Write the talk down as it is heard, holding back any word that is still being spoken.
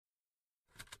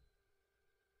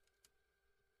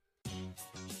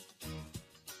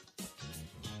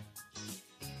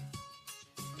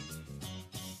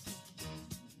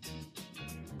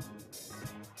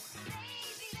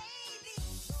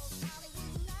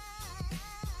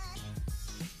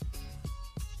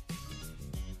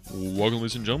Welcome,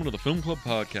 ladies and gentlemen, to the Film Club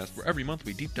Podcast, where every month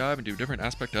we deep dive into a different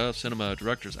aspect of cinema,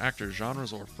 directors, actors,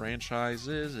 genres, or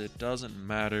franchises. It doesn't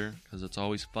matter, because it's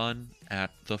always fun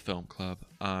at the Film Club.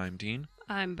 I'm Dean.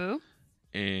 I'm Boo.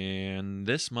 And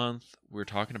this month, we're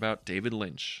talking about David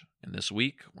Lynch. And this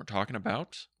week, we're talking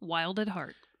about... Wild at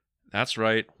Heart. That's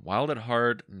right, Wild at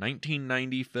Heart,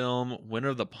 1990 film, winner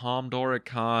of the Palme d'Or at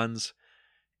Cannes,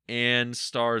 and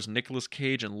stars Nicolas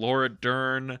Cage and Laura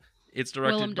Dern. It's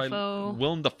directed by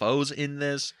Willem Dafoe's in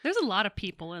this. There's a lot of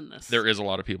people in this. There is a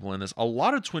lot of people in this. A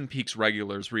lot of Twin Peaks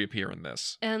regulars reappear in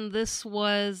this. And this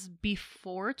was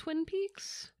before Twin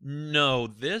Peaks? No,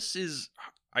 this is...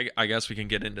 I guess we can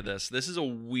get into this. This is a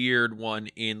weird one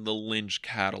in the Lynch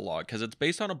catalog, because it's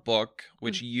based on a book,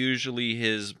 which usually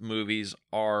his movies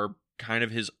are kind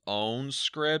of his own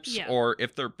scripts, or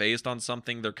if they're based on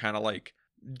something, they're kind of like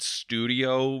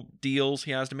studio deals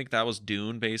he has to make. That was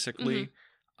Dune, basically.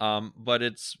 But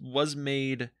it was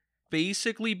made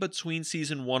basically between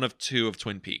season 1 of 2 of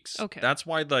Twin Peaks. Okay. That's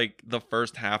why like the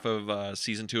first half of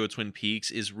season 2 of Twin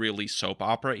Peaks is really soap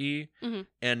opera-y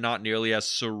and not nearly as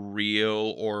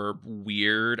surreal or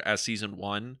weird as season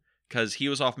 1, because he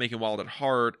was off making Wild at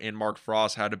Heart and Mark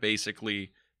Frost had to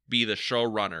basically be the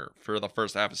showrunner for the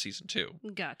first half of season 2.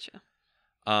 Gotcha.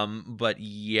 But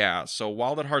yeah, so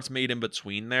Wild at Heart's made in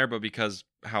between there, but because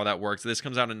how that works, this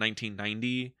comes out in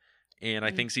 1990. And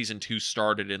I think season 2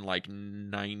 started in like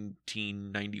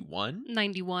 1991?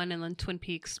 91, and then Twin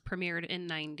Peaks premiered in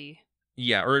 90.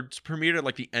 Yeah, or it premiered at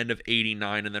like the end of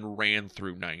 89 and then ran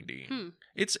through 90.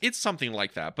 It's something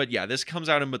like that. But yeah, this comes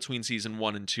out in between season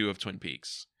 1 and 2 of Twin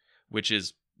Peaks, which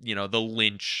is, you know, the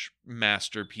Lynch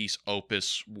masterpiece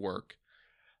opus work.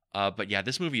 But yeah,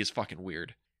 this movie is fucking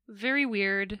weird. Very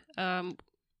weird.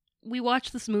 We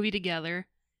watched this movie together.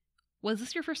 Was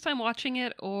this your first time watching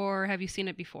it, or have you seen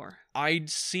it before? I'd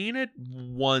seen it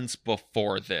once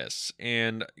before this,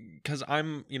 and because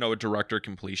I'm, you know, a director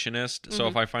completionist, so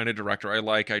if I find a director I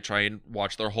like, I try and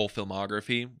watch their whole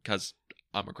filmography, because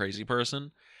I'm a crazy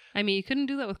person. I mean, you couldn't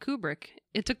do that with Kubrick.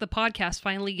 It took the podcast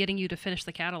finally getting you to finish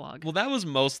the catalog. Well, that was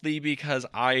mostly because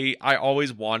I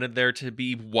always wanted there to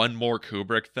be one more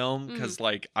Kubrick film, because,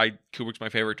 like, Kubrick's my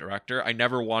favorite director. I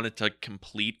never wanted to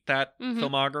complete that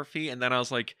filmography, and then I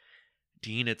was like,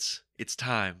 Dean, it's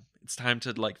time. It's time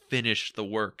to like finish the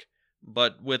work.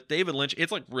 But with David Lynch,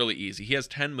 it's like really easy. He has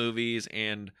 10 movies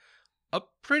and a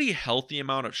pretty healthy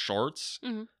amount of shorts.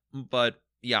 But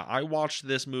yeah, I watched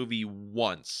this movie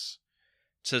once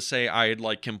to say I had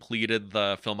like completed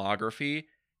the filmography,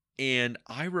 and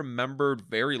I remembered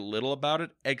very little about it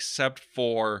except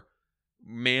for,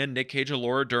 man, Nick Cage and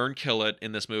Laura Dern kill it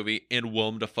in this movie, and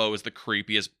Willem Dafoe is the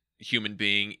creepiest human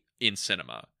being in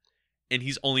cinema. And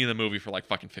he's only in the movie for like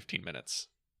fucking 15 minutes.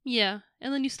 Yeah,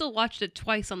 and then you still watched it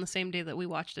twice on the same day that we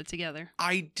watched it together.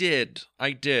 I did,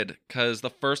 because the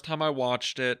first time I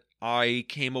watched it, I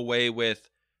came away with,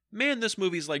 man, this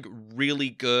movie's like really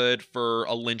good for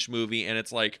a Lynch movie, and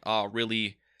it's like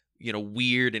really, you know,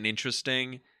 weird and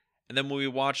interesting. And then when we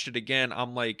watched it again,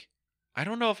 I'm like, I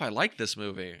don't know if I like this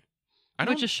movie.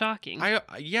 Which is shocking.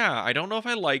 I don't know if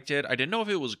I liked it. I didn't know if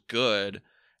it was good.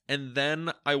 And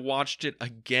then I watched it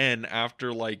again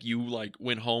after, like, you, like,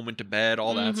 went home, went to bed,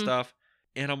 all that stuff.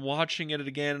 And I'm watching it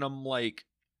again, and I'm like,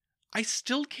 I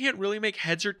still can't really make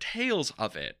heads or tails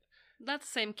of it. That's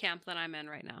the same camp that I'm in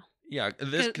right now. Yeah,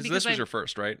 because this was your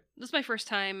first, right? This is my first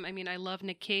time. I mean, I love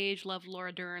Nick Cage, love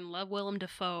Laura Dern, love Willem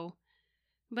Dafoe.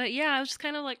 But yeah, I was just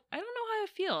kind of like, I don't know how I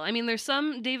feel. I mean, there's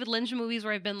some David Lynch movies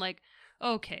where I've been like,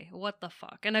 okay, what the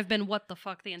fuck? And I've been what the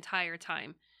fuck the entire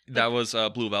time. That was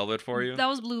Blue Velvet for you? That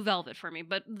was Blue Velvet for me.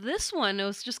 But this one, it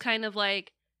was just kind of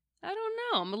like, I don't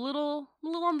know. I'm a little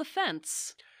on the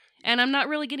fence. And I'm not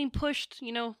really getting pushed,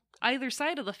 you know, either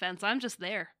side of the fence. I'm just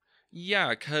there.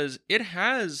 Yeah, because it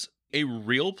has a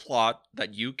real plot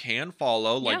that you can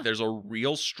follow. Like, there's a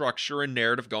real structure and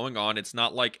narrative going on. It's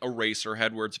not like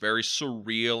Eraserhead where it's very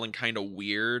surreal and kind of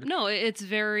weird. No, it's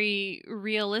very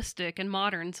realistic and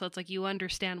modern. So it's like you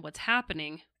understand what's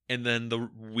happening. And then the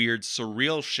weird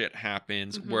surreal shit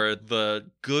happens where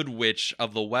the good witch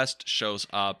of the West shows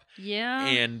up. Yeah.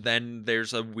 And then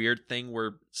there's a weird thing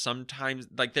where sometimes,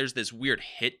 like, there's this weird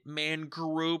hitman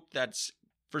group that's,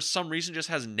 for some reason, just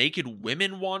has naked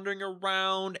women wandering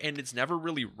around, and it's never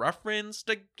really referenced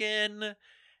again.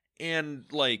 And,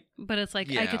 like... But it's like,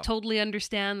 I could totally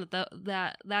understand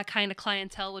that kind of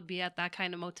clientele would be at that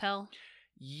kind of motel.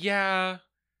 Yeah.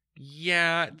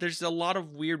 Yeah, there's a lot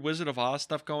of weird Wizard of Oz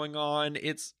stuff going on.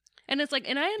 And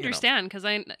I understand, because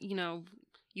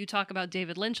you talk about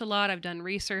David Lynch a lot. I've done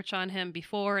research on him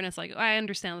before, and it's like, I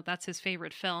understand that that's his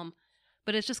favorite film.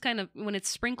 But it's just kind of, when it's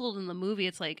sprinkled in the movie,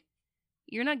 it's like,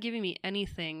 you're not giving me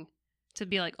anything to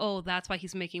be like, oh, that's why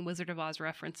he's making Wizard of Oz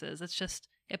references. It's just,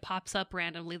 it pops up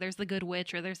randomly. There's the Good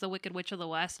Witch or there's the Wicked Witch of the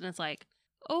West. And it's like,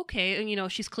 okay. And, you know,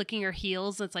 she's clicking her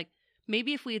heels. And it's like,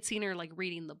 maybe if we had seen her like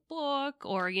reading the book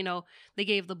or, you know, they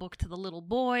gave the book to the little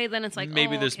boy, then it's like,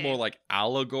 maybe oh, there's okay. more like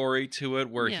allegory to it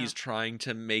where he's trying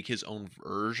to make his own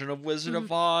version of Wizard of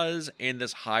Oz. And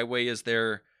this highway is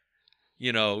their,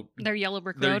 you know, their yellow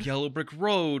brick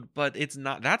road, but it's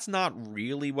not, that's not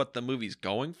really what the movie's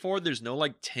going for. There's no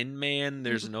like Tin Man,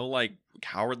 there's no like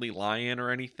Cowardly Lion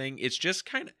or anything. It's just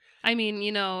kind of, I mean,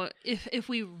 you know, if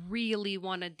we really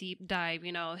want to deep dive,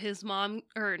 you know, his mom,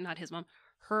 or not his mom,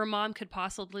 her mom could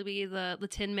possibly be the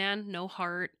Tin Man, no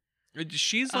heart.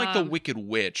 She's like the Wicked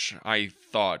Witch, I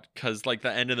thought, because like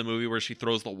the end of the movie where she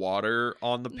throws the water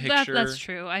on the picture. That's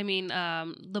true. I mean,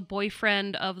 the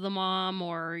boyfriend of the mom,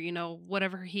 or you know,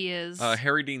 whatever he is.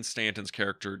 Harry Dean Stanton's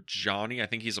character Johnny, I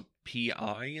think he's a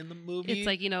PI in the movie. It's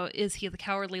like, you know, is he the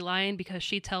Cowardly Lion because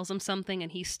she tells him something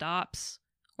and he stops,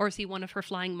 or is he one of her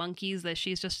flying monkeys that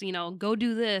she's just, you know, go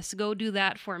do this, go do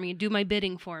that for me, do my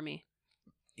bidding for me.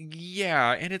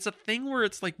 Yeah, and it's a thing where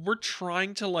it's like we're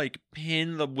trying to like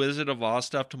pin the Wizard of Oz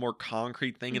stuff to more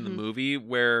concrete thing in the movie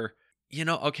where, you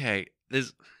know, okay,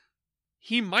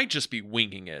 he might just be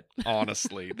winging it,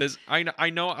 honestly. I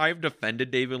know I've defended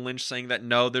David Lynch saying that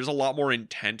no, there's a lot more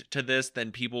intent to this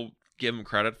than people give him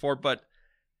credit for, but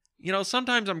you know,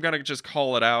 sometimes I'm going to just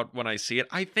call it out when I see it.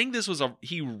 I think this was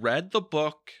he read the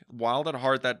book Wild at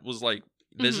Heart that was like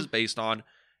this is based on,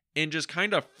 and just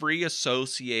kind of free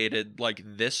associated like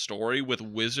this story with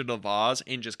Wizard of Oz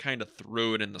and just kind of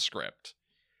threw it in the script.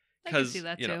 I can see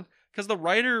that too. Because the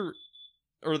writer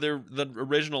or the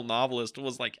original novelist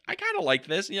was like, I kind of like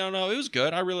this. You know, no, it was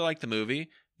good. I really liked the movie.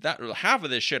 That half of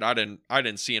this shit I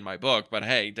didn't see in my book, but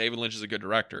hey, David Lynch is a good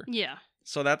director. Yeah.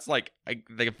 So that's like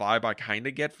the vibe I kind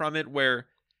of get from it. Where,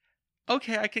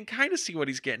 okay, I can kind of see what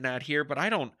he's getting at here, but I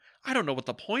don't know what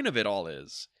the point of it all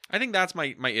is. I think that's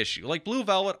my issue. Like Blue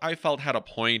Velvet, I felt had a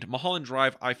point. Mulholland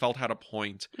Drive, I felt had a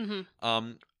point.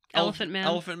 Elephant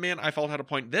Man, I felt had a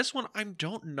point. This one, I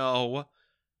don't know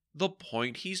the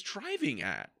point he's driving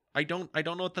at. I don't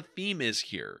know what the theme is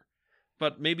here,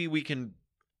 but maybe we can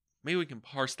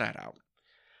parse that out.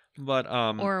 But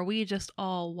or are we just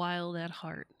all wild at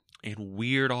heart and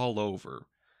weird all over?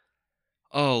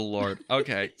 Oh Lord.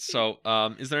 Okay, so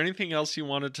is there anything else you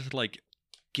wanted to like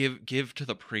give to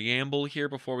the preamble here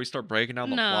before we start breaking down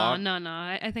the plot? No.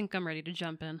 I think I'm ready to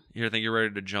jump in. You think you're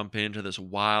ready to jump into this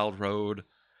wild road?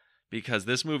 Because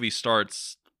this movie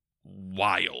starts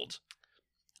wild.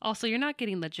 Also, you're not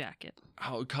getting the jacket.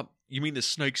 Oh, you mean the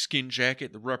snakeskin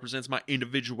jacket that represents my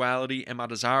individuality and my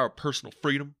desire of personal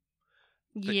freedom?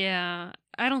 Yeah,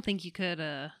 I don't think you could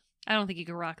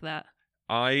rock that.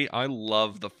 I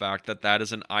love the fact that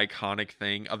is an iconic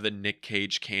thing of the Nick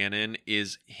Cage canon,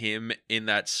 is him in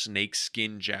that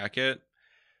snakeskin jacket,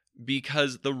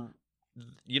 because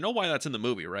you know why that's in the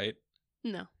movie, right?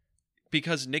 No.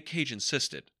 Because Nick Cage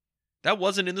insisted. That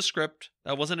wasn't in the script.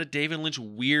 That wasn't a David Lynch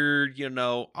weird, you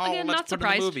know, Again, let's not put it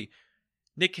surprised. in the movie.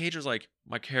 Nick Cage was like,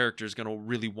 my character's gonna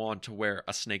really want to wear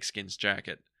a snakeskin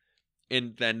jacket.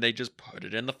 And then they just put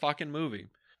it in the fucking movie.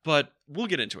 But we'll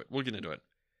get into it.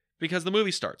 Because the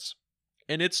movie starts.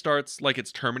 And it starts like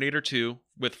it's Terminator 2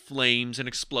 with flames and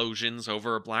explosions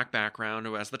over a black background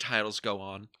as the titles go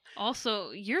on.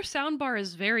 Also, your soundbar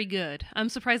is very good. I'm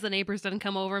surprised the neighbors didn't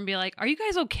come over and be like, are you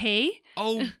guys okay?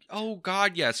 Oh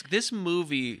God, yes. This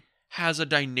movie has a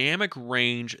dynamic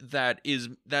range that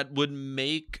would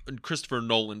make Christopher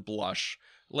Nolan blush.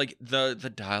 Like the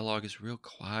dialogue is real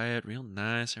quiet, real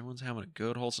nice. Everyone's having a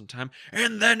good, wholesome time,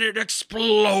 and then it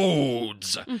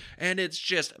explodes, and it's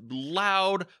just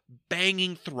loud,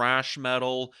 banging thrash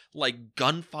metal, like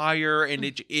gunfire, and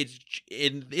it's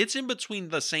in between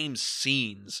the same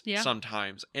scenes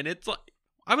sometimes, and it's like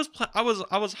I was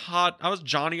hot. I was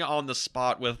Johnny on the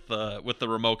spot with the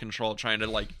remote control, trying to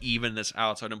like even this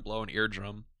out so I didn't blow an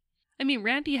eardrum. I mean,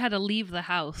 Randy had to leave the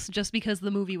house just because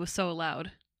the movie was so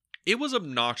loud. It was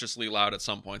obnoxiously loud at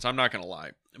some points, I'm not going to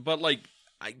lie. But, like,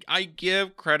 I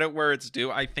give credit where it's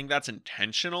due. I think that's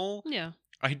intentional. Yeah.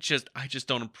 I just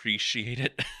don't appreciate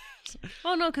it.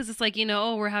 Oh, no, because it's like, you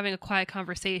know, we're having a quiet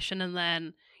conversation, and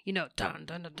then, you know, dun,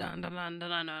 dun, dun, dun, dun, dun,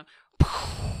 dun, dun.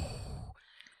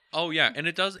 Oh, yeah, and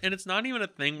it does, and it's not even a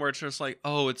thing where it's just like,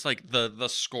 oh, it's like the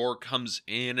score comes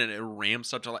in and it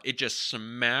ramps up to, it just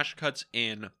smash cuts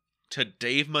in to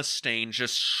Dave Mustaine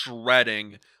just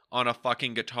shredding on a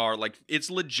fucking guitar. Like,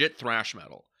 it's legit thrash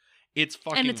metal. It's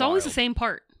fucking And it's wild. always the same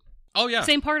part. Oh, yeah.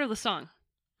 Same part of the song.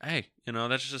 Hey, you know,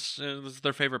 that's just that's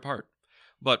their favorite part.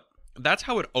 But that's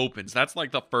how it opens. That's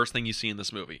like the first thing you see in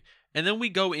this movie. And then we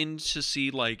go in to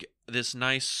see like this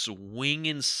nice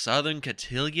swinging Southern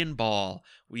cotillion ball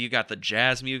where you got the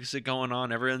jazz music going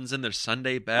on. Everyone's in their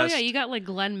Sunday best. Oh yeah, you got like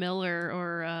Glenn Miller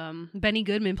or Benny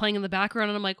Goodman playing in the background,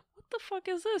 and I'm like, what the fuck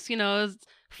is this? It's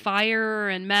fire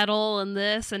and metal and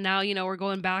this, and now we're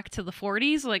going back to the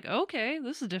 40s. Like, okay,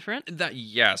 this is different.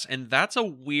 Yes, and that's a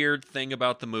weird thing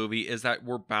about the movie is that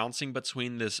we're bouncing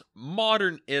between this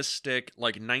modernistic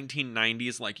like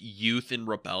 1990s like youth in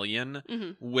rebellion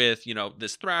with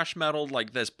this thrash metal,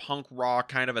 like this punk rock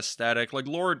kind of aesthetic. Like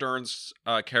Laura Dern's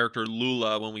character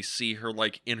Lula, when we see her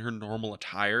like in her normal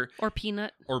attire, or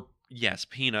Peanut,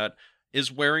 Peanut is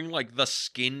wearing like the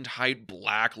skin tight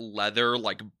black leather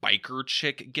like biker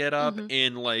chick get up,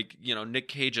 and like Nick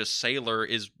Cage's Sailor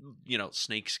is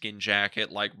snakeskin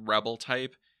jacket like rebel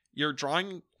type. You're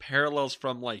drawing parallels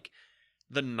from like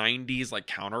the 90s like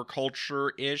counterculture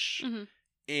ish,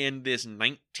 and this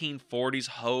 1940s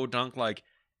ho dunk like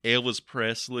Elvis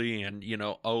Presley and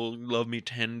Oh Love Me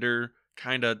Tender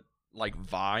kind of like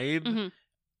vibe,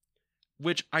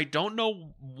 which I don't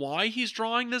know why he's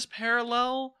drawing this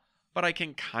parallel, but I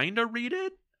can kind of read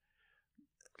it.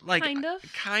 Like,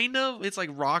 kind of. It's like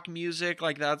rock music.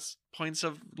 Like, that's points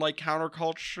of, like,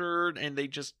 counterculture, and they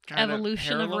just kind of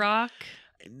evolution of rock.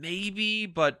 Maybe,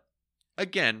 but,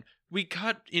 again, we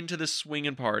cut into this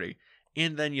swinging party,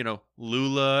 and then,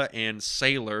 Lula and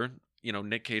Sailor,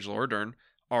 Nick Cage, Laura Dern,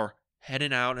 are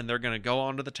heading out, and they're going to go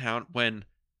onto the town when,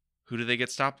 who do they get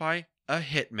stopped by? A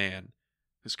hitman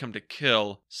who's come to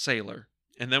kill Sailor.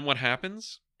 And then what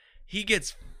happens? He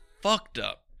gets fucked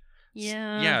up.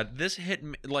 Yeah, this hit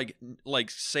like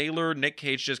Sailor Nick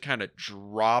Cage just kind of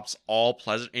drops all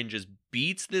pleasant and just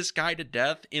beats this guy to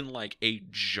death in like a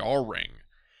jarring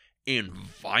and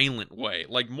violent way.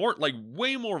 Like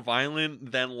way more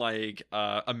violent than like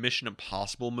a Mission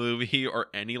Impossible movie or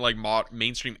any like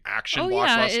mainstream action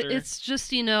blockbuster. Yeah, it's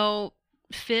just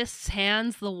fists,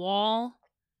 hands, the wall.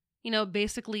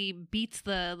 Basically beats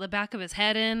the back of his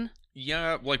head in.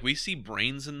 Yeah, like we see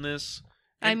brains in this.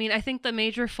 I mean, I think the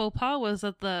major faux pas was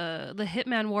that the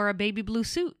hitman wore a baby blue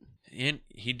suit. And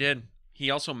he did.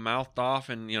 He also mouthed off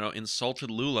and,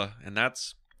 insulted Lula. And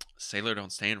that's... Sailor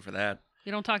don't stand for that.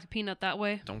 You don't talk to Peanut that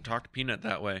way. Don't talk to Peanut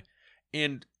that way.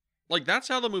 And, like, that's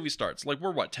how the movie starts. Like,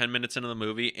 we're, 10 minutes into the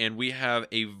movie, and we have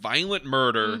a violent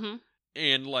murder.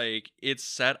 And, like, it's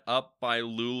set up by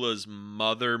Lula's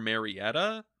mother,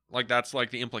 Marietta. Like, that's, like,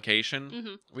 the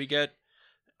implication we get.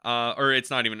 Or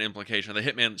it's not even an implication. The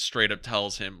hitman straight up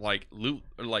tells him, like,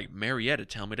 Marietta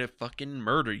tell me to fucking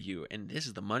murder you, and this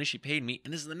is the money she paid me,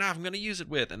 and this is the knife I'm gonna use it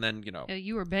with, and then, Yeah,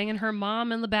 you were banging her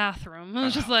mom in the bathroom. I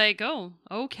was just like, oh,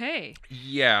 okay.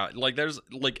 Yeah, like, there's,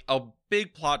 like, a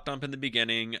big plot dump in the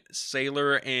beginning.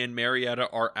 Sailor and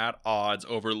Marietta are at odds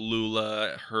over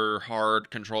Lula, her hard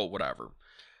control, whatever.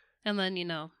 And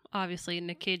then, obviously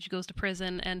Nick Cage goes to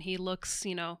prison, and he looks,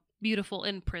 beautiful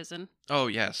in prison. Oh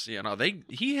yes,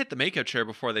 he hit the makeup chair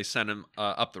before they sent him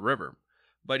up the river,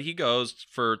 but he goes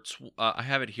for I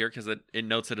have it here because it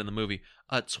notes it in the movie.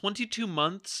 22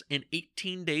 months and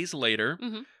 18 days later,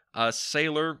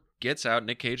 Sailor gets out.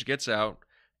 Nick Cage gets out,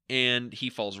 and he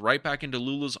falls right back into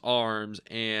Lula's arms.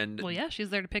 And well, yeah,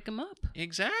 she's there to pick him up.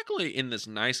 Exactly, in this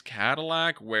nice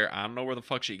Cadillac where I don't know where the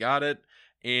fuck she got it,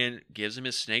 and gives him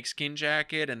his snakeskin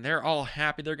jacket, and they're all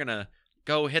happy. They're gonna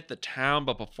go hit the town,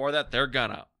 but before that, they're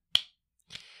gonna...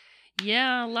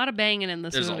 Yeah, a lot of banging in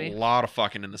this movie. There's a lot of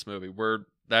fucking in this movie.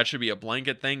 That should be a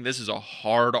blanket thing. This is a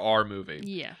hard R movie.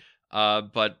 Yeah.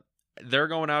 But they're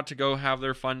going out to go have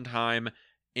their fun time,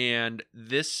 and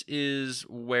this is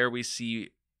where we see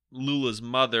Lula's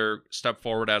mother step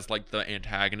forward as, like, the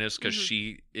antagonist, because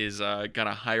she is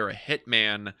gonna hire a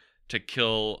hitman to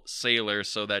kill Sailor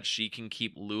so that she can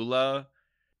keep Lula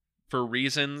for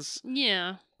reasons.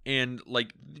 Yeah. And,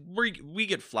 like, we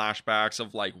get flashbacks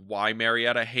of, like, why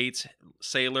Marietta hates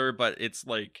Sailor, but it's,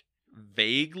 like,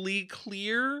 vaguely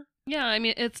clear. Yeah, I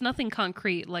mean, it's nothing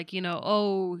concrete. Like,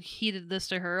 oh, he did this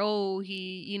to her. Oh,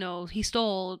 he, he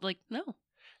stole. Like, no.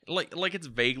 Like it's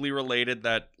vaguely related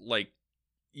that, like,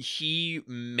 he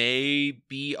may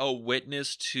be a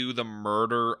witness to the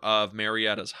murder of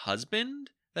Marietta's husband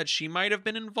that she might have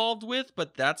been involved with,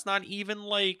 but that's not even,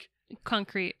 like...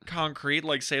 Concrete.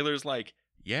 Like, Sailor's like...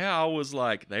 Yeah, I was,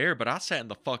 like, there, but I sat in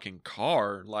the fucking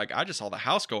car. Like, I just saw the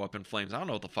house go up in flames. I don't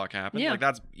know what the fuck happened. Yeah. Like,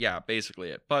 that's, basically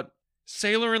it. But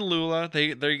Sailor and Lula,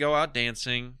 they go out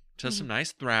dancing to some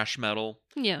nice thrash metal.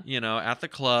 Yeah. At the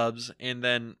clubs. And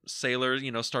then Sailor,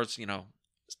 starts,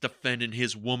 defending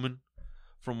his woman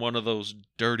from one of those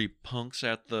dirty punks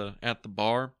at the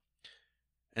bar.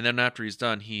 And then after he's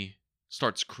done, he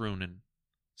starts crooning.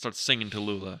 Starts singing to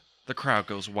Lula. The crowd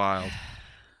goes wild.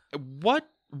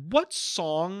 What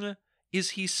song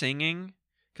is he singing?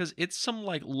 Because it's some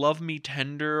like Love Me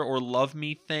Tender or Love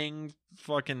Me thing.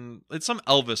 Fucking, it's some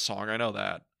Elvis song. I know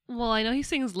that. Well, I know he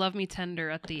sings Love Me Tender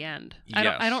at the end.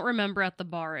 Yes. I don't remember at the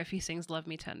bar if he sings Love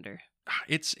Me Tender.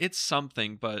 It's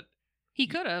something, but he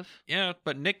could have. Yeah,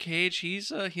 but Nick Cage, he's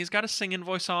got a singing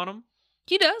voice on him.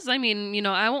 He does. I mean,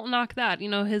 I won't knock that.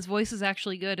 His voice is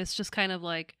actually good. It's just kind of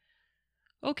like,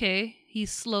 okay,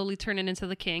 he's slowly turning into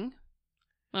the king.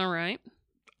 All right.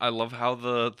 I love how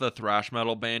the thrash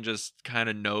metal band just kind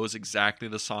of knows exactly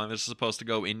the song they're supposed to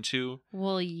go into.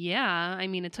 Well, yeah. I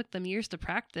mean, it took them years to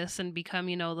practice and become,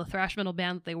 the thrash metal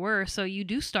band that they were. So you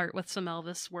do start with some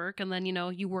Elvis work, and then,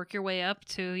 you work your way up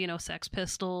to, Sex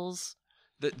Pistols.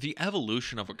 The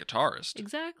evolution of a guitarist.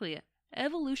 Exactly.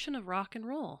 Evolution of rock and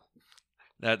roll.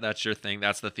 That's your thing.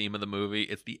 That's the theme of the movie.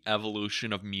 It's the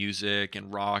evolution of music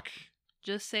and rock.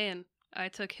 Just saying. I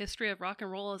took history of rock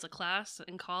and roll as a class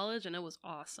in college, and it was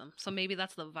awesome. So maybe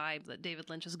that's the vibe that David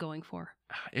Lynch is going for.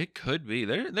 It could be.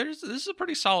 This is a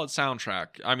pretty solid soundtrack.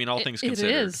 I mean, all things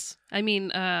considered. It is. I mean,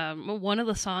 one of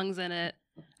the songs in it,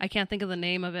 I can't think of the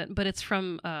name of it, but it's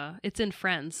from it's in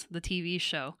Friends, the TV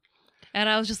show. And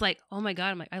I was just like, oh my God,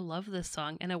 I'm like, I love this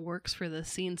song, and it works for this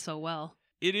scene so well.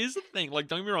 It is a thing. Like,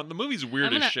 don't get me wrong, the movie's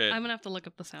weird as shit. I'm going to have to look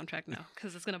up the soundtrack now,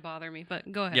 because it's going to bother me,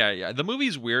 but go ahead. Yeah. The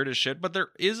movie's weird as shit, but there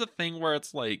is a thing where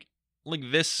it's like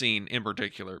this scene in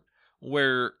particular,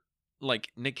 where, like,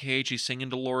 Nick Cage, he's singing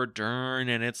to Laura Dern,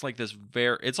 and it's like this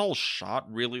it's all shot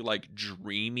really, like,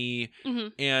 dreamy,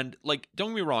 and, like, don't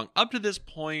get me wrong, up to this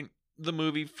point, the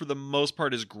movie, for the most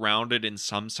part, is grounded in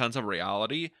some sense of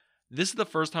reality. This is the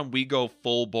first time we go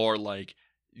full bore, like,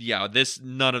 yeah,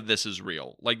 none of this is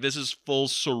real. Like, this is full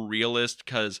surrealist,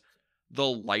 because the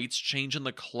lights change in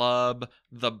the club,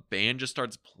 the band just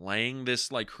starts playing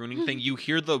this, like, crooning thing. You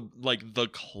hear the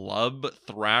club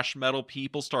thrash metal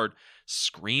people start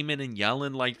screaming and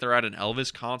yelling like they're at an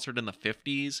Elvis concert in the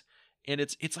 50s. And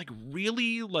it's like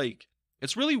really, like,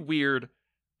 it's really weird.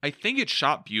 I think it's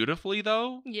shot beautifully,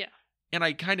 though. Yeah. And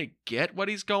I kind of get what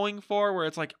he's going for, where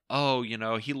it's like, oh,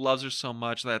 he loves her so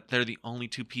much that they're the only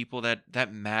two people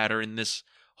that matter in this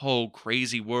whole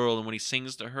crazy world. And when he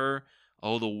sings to her,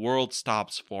 oh, the world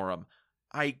stops for him.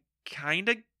 I kind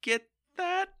of get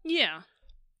that. Yeah.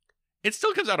 It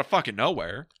still comes out of fucking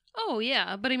nowhere. Oh,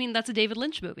 yeah. But I mean, that's a David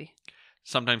Lynch movie.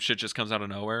 Sometimes shit just comes out of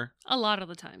nowhere. A lot of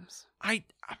the times.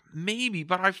 Maybe,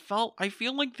 but I feel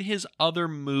like his other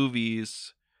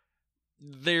movies,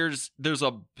 there's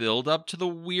a build up to the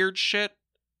weird shit,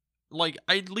 like,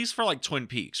 at least for, like, Twin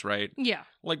Peaks, right? Yeah.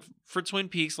 Like, for Twin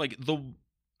Peaks, like,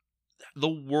 the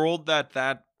world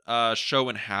that show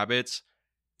inhabits,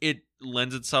 it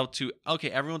lends itself to, okay,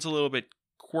 everyone's a little bit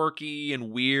quirky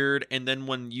and weird, and then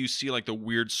when you see, like, the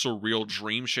weird surreal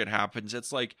dream shit happens,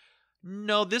 it's like,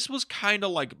 no, this was kind of,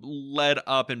 like, led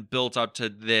up and built up to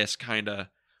this kind of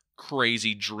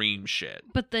crazy dream shit.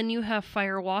 But then you have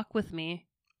Fire Walk with Me,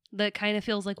 that kind of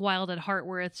feels like Wild at Heart,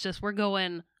 where it's just, we're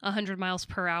going 100 miles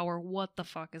per hour. What the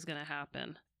fuck is going to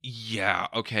happen? Yeah,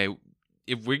 okay.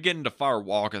 If we get into Fire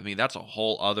Walk with Me, that's a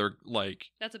whole other, like...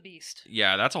 That's a beast.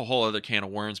 Yeah, that's a whole other can of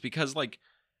worms, because, like,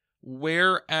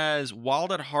 whereas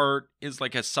Wild at Heart is,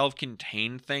 like, a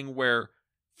self-contained thing where,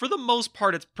 for the most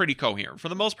part, it's pretty coherent. For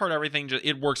the most part, everything,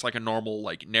 it works like a normal,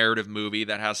 like, narrative movie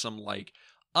that has some, like,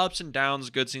 ups and downs,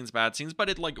 good scenes, bad scenes, but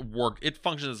it, like, it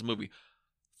functions as a movie.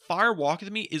 Fire Walk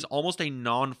with Me is almost a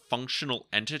non-functional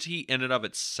entity in and of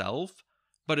itself,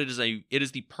 but it is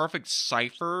the perfect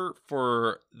cipher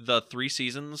for the 3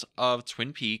 seasons of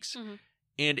Twin Peaks,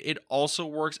 and it also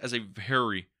works as a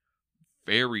very,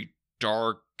 very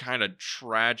dark, kind of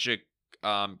tragic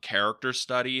character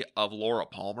study of Laura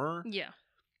Palmer. Yeah.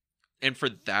 And for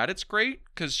that, it's great,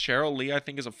 because Cheryl Lee, I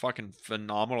think, is a fucking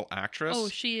phenomenal actress. Oh,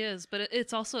 she is. But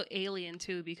it's also alien,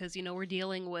 too, because, we're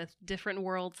dealing with different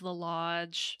worlds, the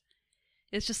Lodge.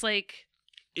 It's just like,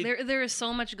 there is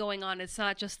so much going on. It's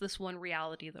not just this one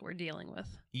reality that we're dealing with.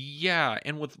 Yeah,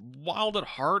 and with Wild at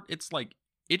Heart, it's like,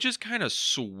 it just kind of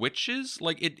switches.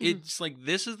 Like, it's like,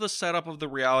 this is the setup of the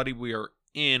reality we are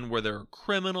in, where there are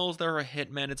criminals, there are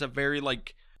hitmen. It's a very,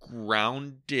 like,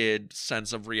 grounded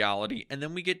sense of reality, and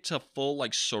then we get to full,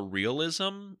 like,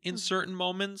 surrealism in certain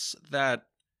moments that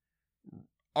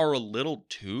are a little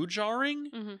too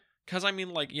jarring, because I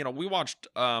mean, like, we watched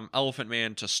Elephant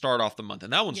Man to start off the month,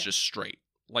 and that one's just straight,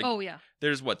 like, oh yeah,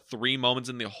 there's 3 moments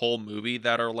in the whole movie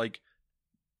that are, like,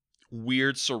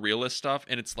 weird surrealist stuff,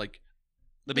 and it's like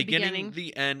the beginning,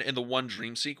 the end, and the one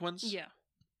dream sequence. Yeah,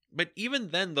 but even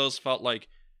then those felt like,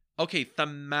 okay,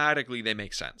 thematically they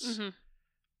make sense.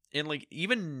 And like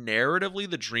even narratively,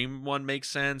 the dream one makes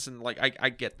sense, and like I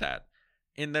get that.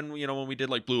 And then when we did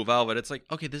like Blue Velvet, it's like,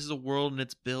 okay, this is a world and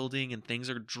it's building and things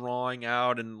are drawing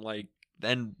out, and like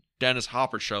then Dennis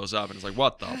Hopper shows up and it's like,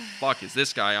 what the fuck is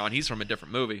this guy on? He's from a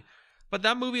different movie. But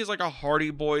that movie is like a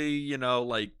Hardy Boy,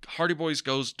 like Hardy Boys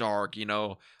goes dark, the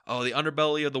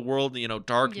underbelly of the world,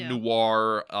 dark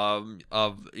noir of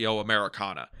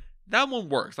Americana. That one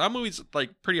works. That movie's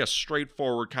like pretty a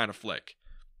straightforward kind of flick.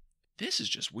 This is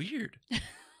just weird.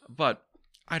 But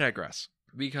I digress,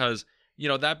 because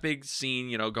that big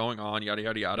scene, going on, yada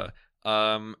yada yada.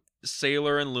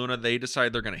 Sailor and Luna, they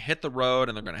decide they're going to hit the road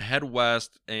and they're going to head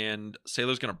west, and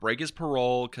Sailor's going to break his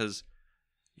parole because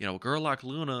a girl like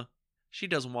Luna, she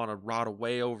doesn't want to rot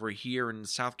away over here in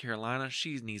South Carolina.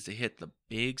 She needs to hit the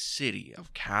big city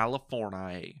of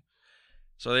California.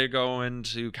 So they go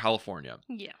into California.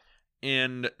 Yeah.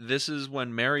 And this is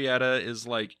when Marietta is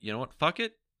like, you know what, fuck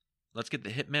it. Let's get the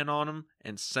hitmen on him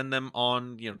and send them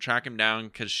on, track him down,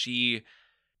 because she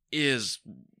is...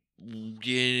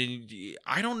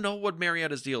 I don't know what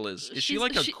Marietta's deal is. Is she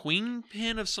like a queen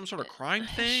pin of some sort of crime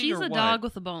thing? She's or a what? dog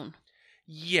with a bone.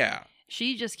 Yeah.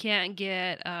 She just can't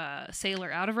get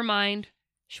Sailor out of her mind.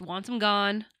 She wants him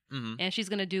gone. Mm-hmm. And she's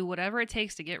going to do whatever it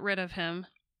takes to get rid of him.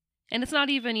 And it's not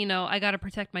even, I got to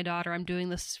protect my daughter. I'm doing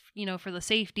this, for the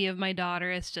safety of my daughter.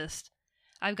 It's just,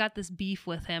 I've got this beef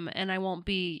with him, and I won't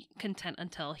be content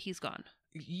until he's gone.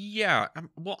 Yeah.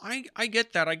 Well, I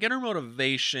get that. I get her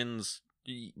motivations.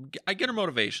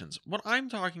 What I'm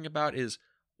talking about is,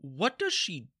 what does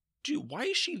she do? Why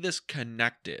is she this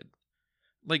connected?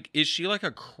 Like, is she like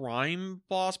a crime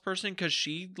boss person? Because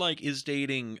she like is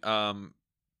dating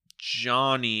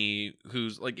Johnny,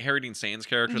 who's like Harry Dean Stanton's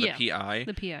character, the PI.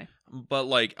 The PI. But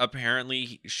like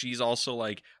apparently she's also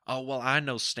like, oh well, I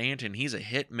know Stanton, he's a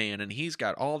hitman and he's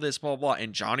got all this blah blah,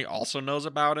 and Johnny also knows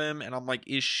about him, and I'm like,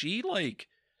 is she like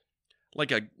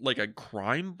a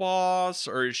crime boss,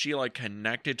 or is she like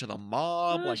connected to the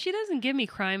mob? Like, she doesn't give me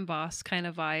crime boss kind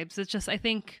of vibes. It's just, I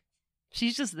think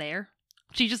she's just there.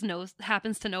 She just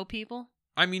happens to know people.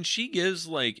 I mean, she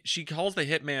calls the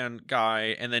hitman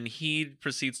guy, and then he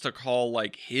proceeds to call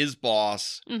like his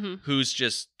boss, mm-hmm. who's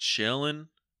just chilling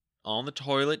on the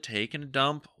toilet, taking a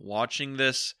dump, watching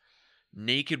this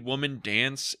naked woman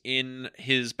dance in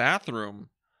his bathroom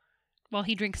while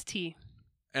he drinks tea.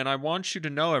 And I want you to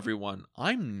know, everyone,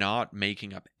 I'm not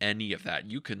making up any of that.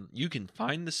 You can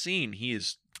find the scene. He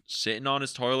is sitting on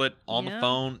his toilet on the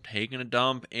phone, taking a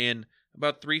dump, and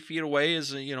about 3 feet away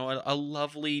is a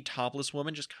lovely topless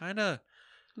woman just kind of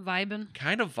vibing,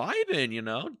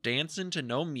 dancing to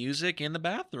no music in the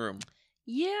bathroom.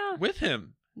 Yeah, with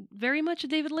him. Very much a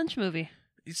David Lynch movie.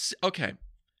 It's okay.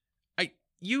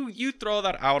 You throw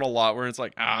that out a lot, where it's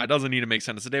like, it doesn't need to make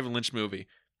sense. It's a David Lynch movie.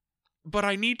 But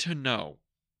I need to know,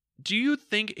 do you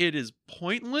think it is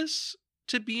pointless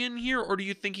to be in here, or do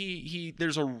you think he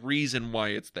there's a reason why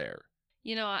it's there?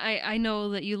 I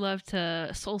know that you love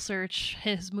to soul search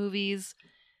his movies,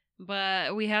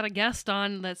 but we had a guest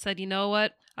on that said, you know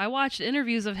what? I watched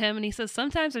interviews of him, and he says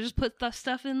sometimes I just put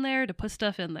stuff in there to put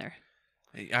stuff in there.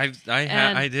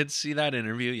 I did see that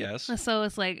interview, yes. So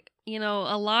it's like,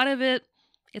 a lot of it,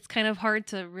 it's kind of hard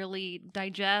to really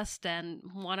digest and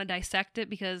want to dissect it,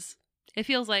 because it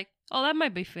feels like, oh, that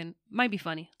might be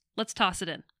funny. Let's toss it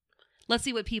in. Let's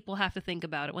see what people have to think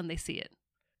about it when they see it.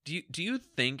 Do you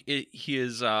think do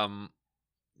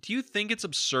you think it's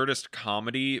absurdist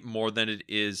comedy more than it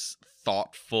is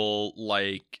thoughtful,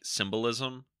 like,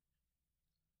 symbolism?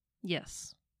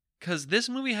 Yes. Because this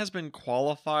movie has been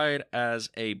qualified as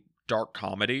a dark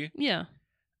comedy. Yeah.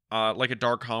 Like a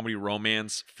dark comedy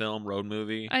romance film, road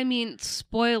movie. I mean,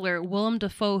 spoiler, Willem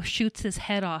Dafoe shoots his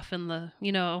head off in the,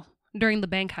 during the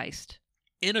bank heist.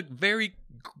 In a very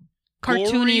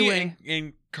cartoony way.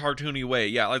 In cartoony way,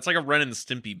 yeah. It's like a Ren and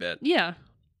Stimpy bit. Yeah.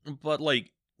 But,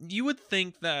 like, you would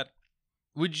think that...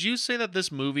 Would you say that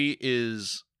this movie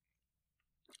is...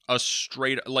 it's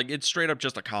straight up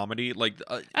just a comedy? Like,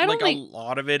 a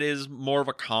lot of it is more of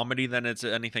a comedy than it's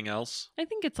anything else? I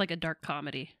think it's like a dark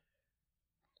comedy.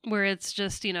 Where it's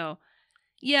just, we've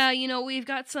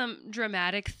got some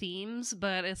dramatic themes,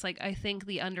 but it's like, I think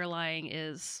the underlying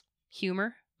is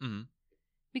humor. Mm-hmm.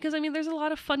 Because, there's a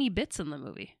lot of funny bits in the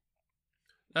movie.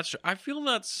 That's true. I feel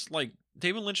that's, like,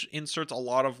 David Lynch inserts a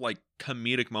lot of, like,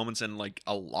 comedic moments in, like,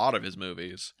 a lot of his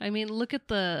movies. Look at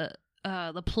the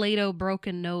Play-Doh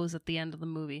broken nose at the end of the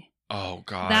movie. Oh,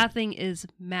 God. That thing is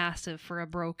massive for a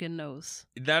broken nose.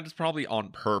 That is probably on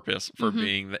purpose for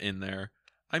being in there.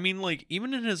 Like,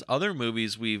 even in his other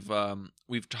movies we've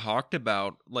talked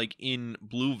about, like in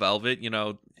Blue Velvet,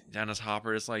 Dennis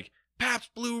Hopper is like,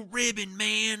 Pabst Blue Ribbon,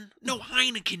 man. No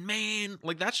Heineken, man.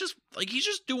 Like, that's just, like, he's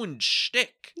just doing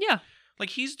shtick. Yeah. Like,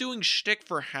 he's doing shtick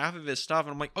for half of his stuff.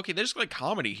 And I'm like, okay, there's, like,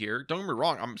 comedy here. Don't get me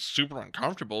wrong. I'm super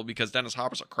uncomfortable because Dennis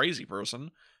Hopper's a crazy person.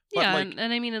 But, yeah, like,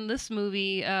 and I mean, in this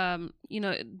movie,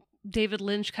 David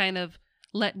Lynch kind of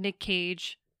let Nick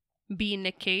Cage be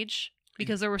Nick Cage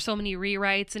because there were so many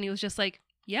rewrites, and he was just like,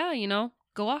 yeah,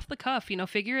 go off the cuff,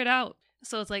 figure it out.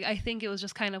 So it's like, I think it was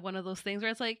just kind of one of those things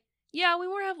where it's like, yeah,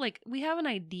 we have an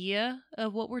idea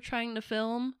of what we're trying to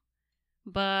film,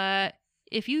 but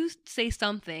if you say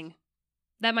something,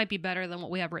 that might be better than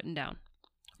what we have written down.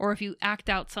 Or if you act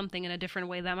out something in a different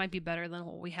way, that might be better than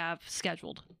what we have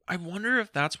scheduled. I wonder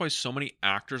if that's why so many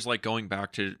actors like going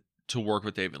back to work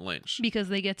with David Lynch. Because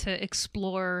they get to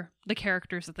explore the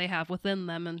characters that they have within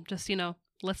them and just,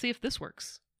 let's see if this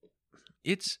works.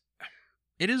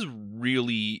 It is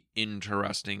really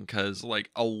interesting because, like,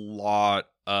 a lot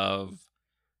of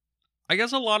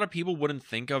people wouldn't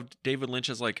think of David Lynch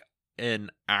as, like, an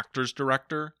actor's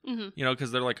director,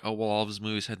 because they're like, oh, well, all of his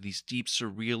movies had these deep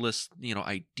surrealist,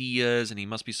 ideas, and he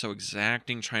must be so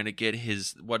exacting trying to get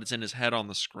what's in his head on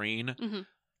the screen.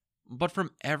 But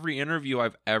from every interview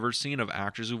I've ever seen of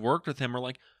actors who worked with him are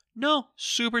like, no,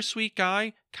 super sweet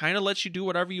guy, kind of lets you do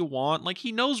whatever you want. Like,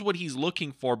 he knows what he's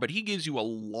looking for, but he gives you a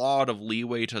lot of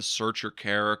leeway to search your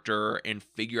character and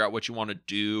figure out what you want to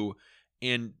do.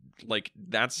 And, like,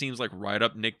 that seems like right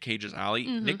up Nick Cage's alley.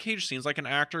 Nick Cage seems like an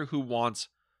actor who wants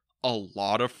a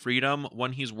lot of freedom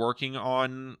when he's working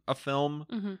on a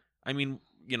film. I mean,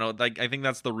 like, I think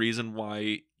that's the reason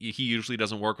why he usually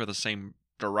doesn't work with the same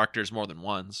directors more than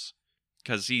once.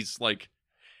 Because he's like,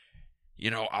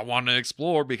 I want to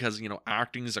explore because,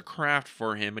 acting is a craft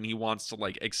for him and he wants to,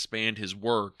 like, expand his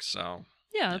work. So,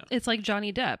 yeah. It's like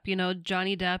Johnny Depp.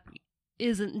 Johnny Depp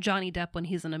isn't Johnny Depp when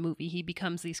he's in a movie. He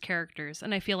becomes these characters.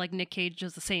 And I feel like Nick Cage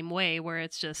is the same way, where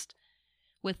it's just,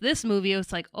 with this movie,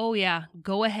 it's like, oh yeah,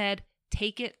 go ahead,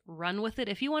 take it, run with it.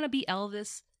 If you want to be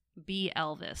Elvis, be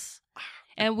Elvis.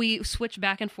 And we switch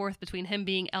back and forth between him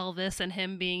being Elvis and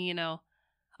him being,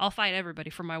 I'll fight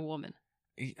everybody for my woman.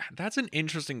 That's an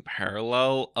interesting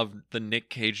parallel of the Nick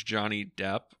Cage Johnny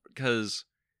Depp, because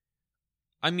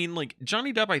I mean, like,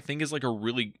 Johnny Depp, I think, is like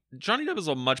Johnny Depp is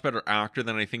a much better actor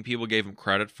than I think people gave him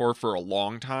credit for a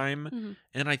long time.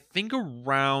 And I think it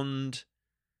was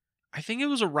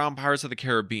around Pirates of the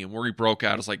Caribbean where he broke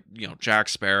out as, like, Jack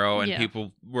Sparrow, and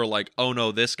people were like, oh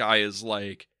no, this guy is,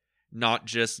 like, not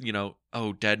just,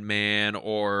 Dead Man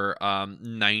or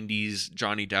 90s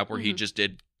Johnny Depp where he just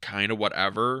did kind of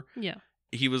whatever. Yeah.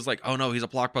 He was like, oh no, he's a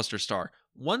blockbuster star.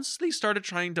 Once they started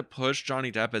trying to push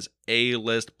Johnny Depp as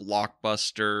A-list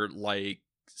blockbuster, like,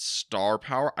 star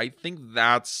power, I think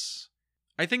that's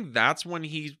when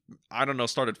he, I don't know,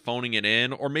 started phoning it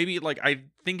in. Or maybe, like, I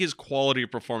think his quality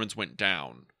of performance went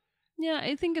down. Yeah,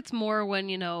 I think it's more when,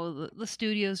 the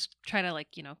studios try to, like,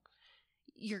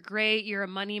 you're great, you're a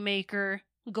money maker,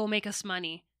 go make us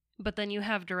money. But then you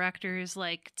have directors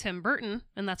like Tim Burton,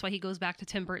 and that's why he goes back to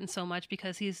Tim Burton so much,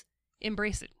 because he's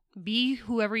embrace it. Be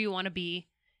whoever you want to be,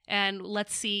 and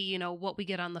let's see, what we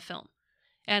get on the film.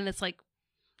 And it's like,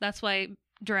 that's why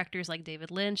directors like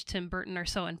David Lynch, Tim Burton are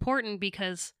so important,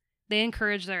 because they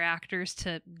encourage their actors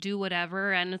to do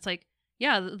whatever. And it's like,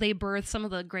 yeah, they birth some of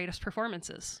the greatest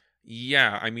performances.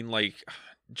 Yeah, I mean, like,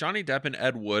 Johnny Depp and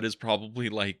Ed Wood is probably,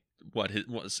 like,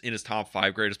 was in his top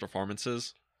 5 greatest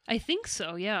performances. I think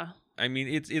so, yeah. I mean,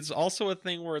 it's also a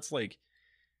thing where it's like,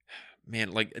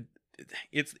 man, like,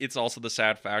 it's also the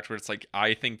sad fact where it's like,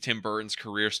 I think Tim Burton's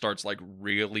career starts, like,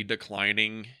 really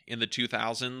declining in the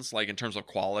 2000s, like, in terms of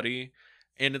quality.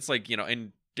 And it's like,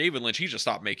 and David Lynch, he just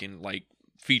stopped making, like,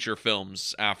 feature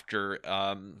films after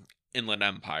Inland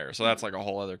Empire. So that's, like, a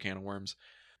whole other can of worms.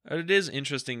 And it is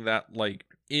interesting that, like,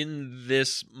 in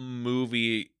this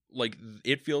movie, like,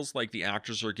 it feels like the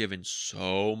actors are given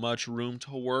so much room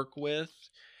to work with.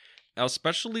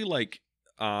 Especially, like,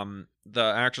 the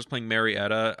actress playing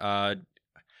Marietta,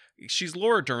 she's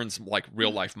Laura Dern's, like,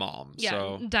 real life mom. Yeah,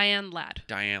 so Diane Ladd,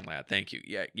 thank you.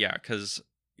 Because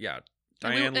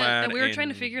Diane Ladd. And we were trying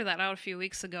to figure that out a few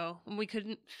weeks ago, and we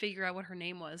couldn't figure out what her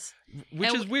name was.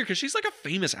 Which is weird, because she's, like, a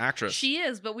famous actress. She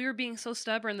is, but we were being so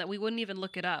stubborn that we wouldn't even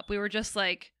look it up. We were just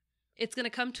like, it's going to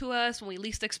come to us when we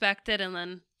least expect it, and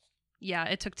then, yeah,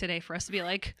 it took today for us to be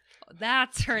like, oh,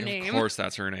 that's her name. Of course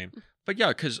that's her name. But yeah,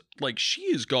 because, like, she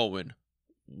is going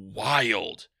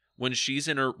wild when she's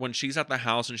at the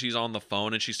house and she's on the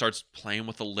phone and she starts playing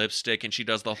with the lipstick and she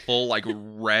does the full, like,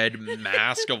 red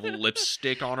mask of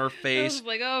lipstick on her face. I was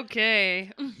like,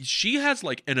 okay. She has,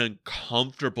 like, an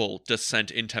uncomfortable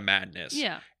descent into madness.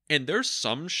 Yeah. And there's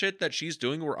some shit that she's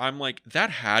doing where I'm like,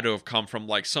 that had to have come from,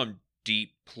 like, some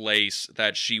deep place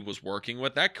that she was working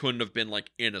with. That couldn't have been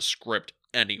like in a script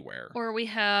anywhere. Or we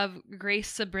have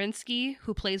Grace Zabriskie,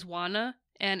 who plays Juana,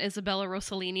 and Isabella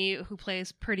Rossellini, who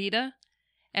plays Perdita.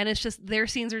 And it's just, their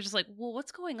scenes are just like, well,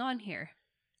 what's going on here?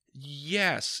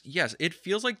 Yes. It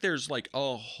feels like there's like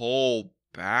a whole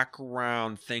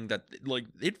background thing that, like,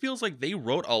 it feels like they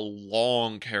wrote a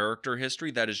long character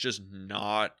history that is just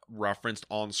not referenced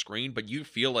on screen, but you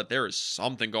feel that there is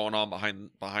something going on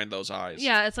behind those eyes.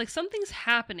 Yeah, it's like something's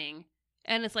happening.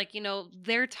 And it's like,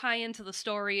 their tie into the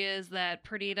story is that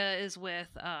Perdita is with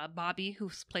Bobby,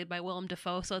 who's played by Willem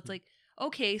Dafoe. So it's like,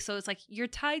 okay, so it's like you're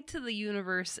tied to the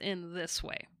universe in this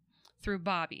way through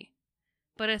Bobby.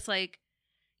 But it's like,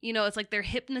 it's like they're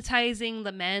hypnotizing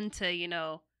the men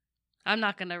to, I'm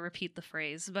not going to repeat the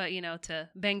phrase, but, to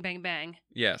bang, bang, bang.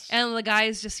 Yes. And the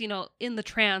guy's just, in the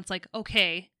trance, like,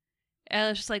 okay. And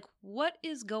it's just like, what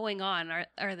is going on?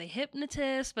 Are they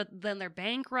hypnotists, but then they're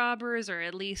bank robbers, or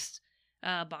at least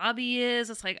Bobby is?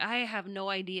 It's like, I have no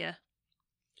idea.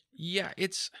 Yeah,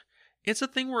 it's a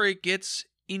thing where it gets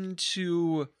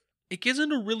into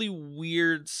really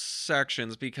weird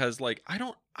sections because, like, I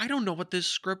don't know what this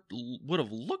script would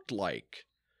have looked like.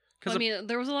 Well, I mean,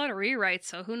 there was a lot of rewrites,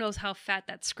 so who knows how fat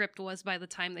that script was by the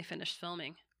time they finished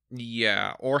filming.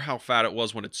 Yeah, or how fat it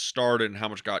was when it started and how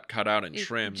much got cut out and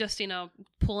trimmed. Just,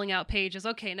 pulling out pages.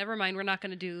 Okay, never mind, we're not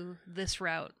going to do this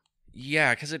route.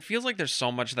 Yeah, because it feels like there's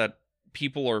so much that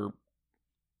people are...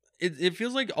 It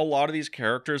feels like a lot of these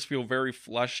characters feel very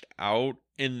fleshed out,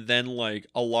 and then, like,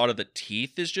 a lot of the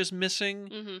teeth is just missing.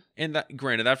 Mm-hmm. And that,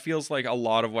 granted, that feels like a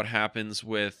lot of what happens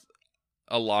with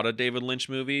a lot of David Lynch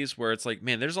movies, where it's like,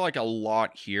 man, there's like a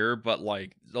lot here, but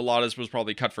like a lot of this was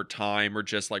probably cut for time or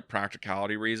just like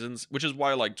practicality reasons, which is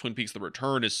why like Twin Peaks The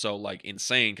Return is so like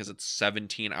insane, because it's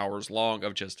 17 hours long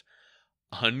of just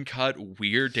uncut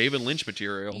weird David Lynch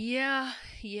material. Yeah.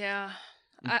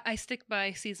 I stick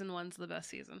by season 1's the best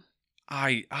season.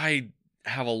 I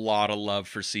have a lot of love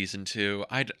for season 2.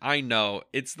 I know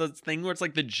it's the thing where it's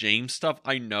like the James stuff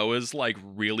I know is like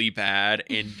really bad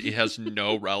and it has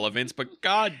no relevance, but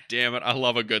god damn it, I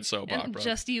love a good soap and opera.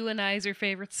 Just You and I is your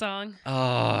favorite song.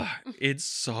 It's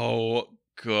so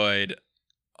good.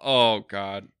 Oh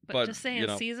god. But just saying,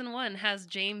 season 1 has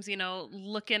James,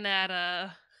 looking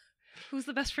at who's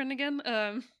the best friend again?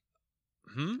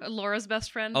 Laura's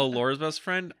best friend. Oh, Laura's best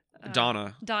friend?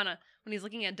 Donna. When he's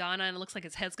looking at Donna and it looks like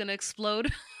his head's gonna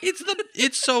explode.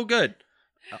 It's so good.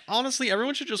 Honestly,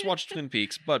 everyone should just watch Twin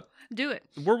Peaks, but do it.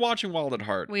 We're watching Wild at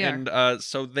Heart. We are. And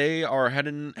so they are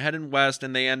heading west,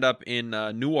 and they end up in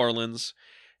New Orleans.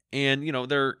 And,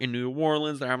 they're in New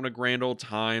Orleans, they're having a grand old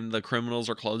time. The criminals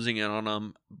are closing in on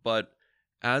them. But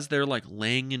as they're like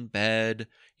laying in bed,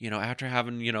 after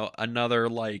having, another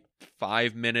like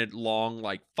 5-minute long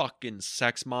like fucking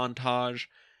sex montage,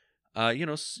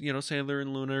 Sailor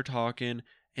and Luna are talking,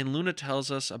 and Luna tells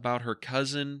us about her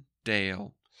cousin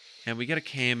Dale, and we get a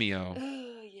cameo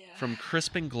from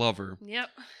Crispin Glover. Yep.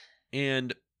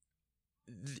 And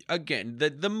again,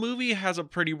 the movie has a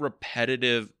pretty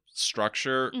repetitive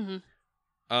structure.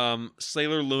 Mm-hmm.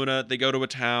 Sailor Luna, they go to a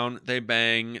town, they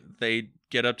bang, they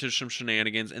get up to some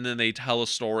shenanigans, and then they tell a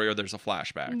story or there's a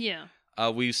flashback. Yeah.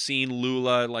 We've seen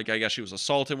Lula, like, I guess she was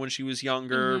assaulted when she was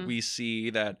younger. Mm-hmm. We see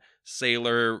that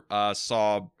Sailor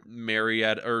saw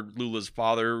Marietta, or Lula's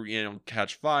father,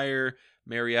 catch fire.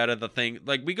 Marietta, the thing.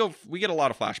 Like, we get a lot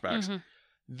of flashbacks. Mm-hmm.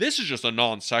 This is just a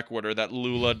non sequitur that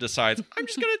Lula decides, I'm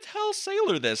just going to tell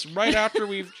Sailor this right after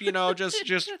we've,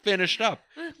 just finished up.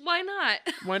 Why not?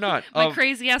 Why not? My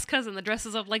crazy-ass cousin that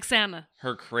dresses up like Santa.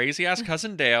 Her crazy-ass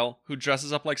cousin Dale, who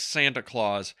dresses up like Santa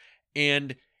Claus,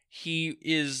 and he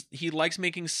likes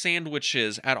making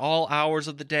sandwiches at all hours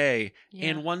of the day.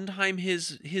 Yeah. And one time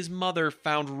his mother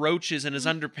found roaches in his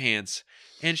underpants,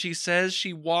 and she says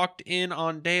she walked in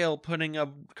on Dale putting a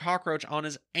cockroach on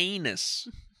his anus.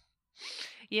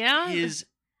 Yeah. His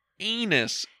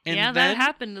anus. And yeah, then, that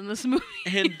happened in this movie.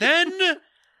 And then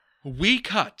we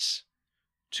cut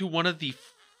to one of the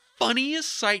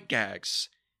funniest sight gags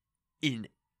in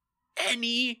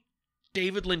any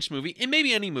David Lynch movie, and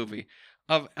maybe any movie,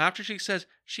 of after she says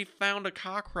she found a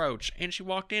cockroach and she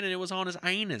walked in and it was on his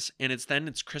anus, and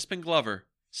it's Crispin Glover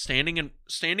standing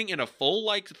in a full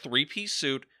like 3-piece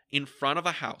suit in front of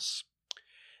a house,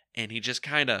 and he just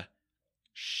kind of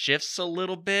shifts a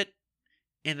little bit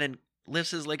and then lifts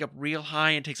his leg up real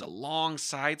high and takes a long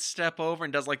side step over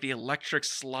and does like the electric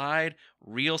slide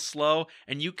real slow,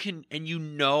 and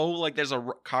like there's a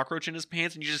cockroach in his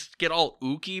pants, and you just get all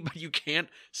ooky, but you can't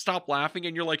stop laughing,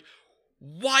 and you're like,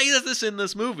 why is this in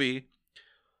this movie?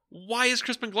 Why is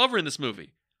Crispin Glover in this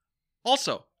movie?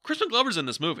 Also, Crispin Glover's in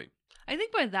this movie. I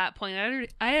think by that point,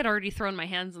 I had already thrown my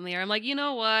hands in the air. I'm like, you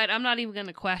know what? I'm not even going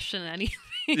to question anything.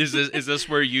 Is this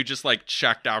where you just like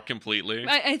checked out completely?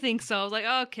 I think so. I was like,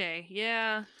 okay,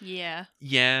 yeah. Because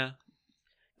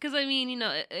I mean,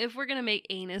 if we're gonna make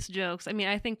anus jokes, I mean,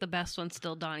 I think the best one's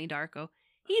still Donnie Darko.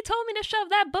 He told me to shove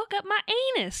that book up my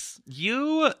anus.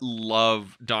 You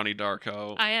love Donnie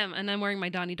Darko. I am, and I'm wearing my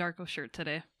Donnie Darko shirt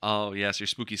today. Oh yes, your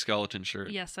spooky skeleton shirt.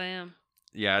 Yes, I am.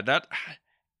 Yeah,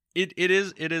 it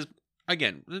is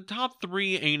again the top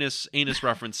 3 anus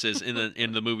references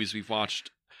in the movies we've watched.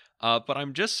 But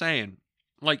I'm just saying,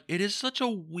 like, it is such a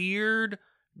weird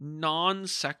non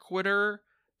sequitur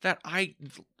that I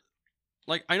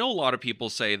know a lot of people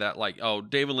say that, like, oh,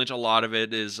 David Lynch, a lot of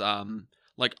it is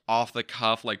like off the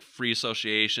cuff, like free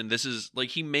association. This is like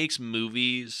he makes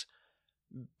movies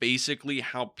basically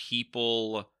how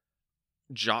people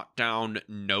jot down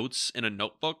notes in a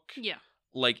notebook. Yeah.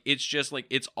 Like it's just like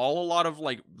it's all a lot of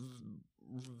like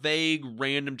vague,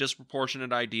 random,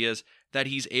 disproportionate ideas that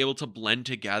he's able to blend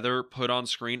together, put on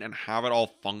screen, and have it all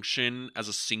function as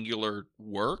a singular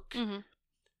work. Mm-hmm.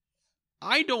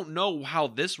 I don't know how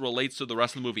this relates to the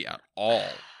rest of the movie at all.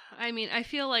 I mean, I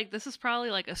feel like this is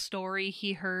probably like a story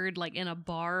he heard like in a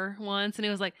bar once, and he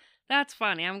was like, that's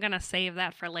funny, I'm gonna save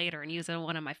that for later and use it in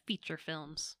one of my feature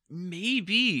films.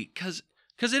 Maybe, because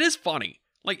it is funny.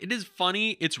 Like, it is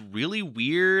funny, it's really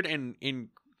weird and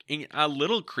a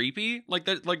little creepy. Like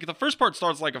the first part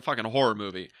starts like a fucking horror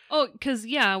movie. Oh, because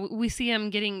yeah, we see him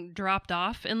getting dropped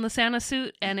off in the Santa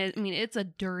suit, and it's a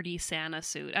dirty Santa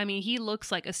suit. I mean, he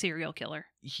looks like a serial killer.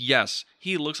 Yes,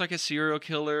 he looks like a serial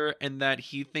killer, and that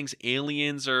he thinks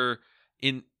aliens in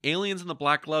the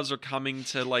black gloves are coming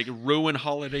to like ruin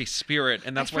holiday spirit,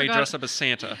 and that's why he dressed up as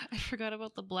Santa. I forgot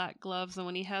about the black gloves, and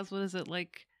when he has, what is it,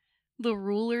 like the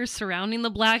rulers surrounding the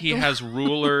black He has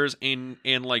rulers and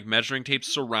like measuring tape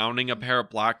surrounding a pair of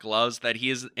black gloves that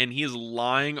he is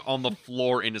lying on the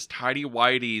floor in his tidy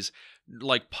whities,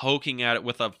 like poking at it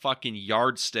with a fucking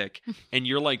yardstick. And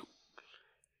you're like,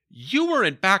 you were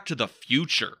in Back to the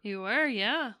Future. You were,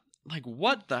 yeah. Like,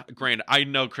 what the... Granted, I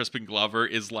know Crispin Glover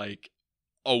is like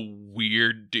a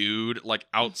weird dude, like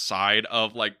outside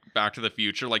of like Back to the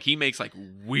Future. Like he makes like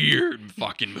weird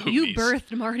fucking movies. You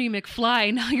birthed Marty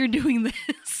McFly, now you're doing this.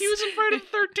 He was in Friday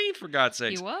the 13th, for God's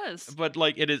sakes. He was. But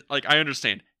like it is like I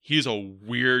understand he's a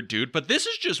weird dude, but this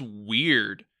is just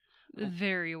weird.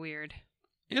 Very weird.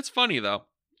 It's funny though.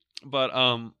 But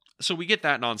so we get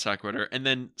that non sequitur, and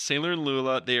then Sailor and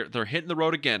Lula, they're hitting the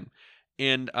road again.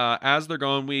 And as they're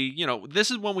going, this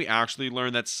is when we actually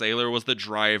learn that Sailor was the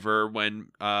driver when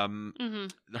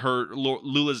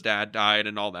Lula's dad died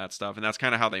and all that stuff. And that's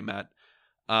kind of how they met.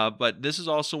 But this is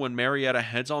also when Marietta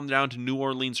heads on down to New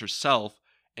Orleans herself.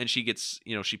 And she gets,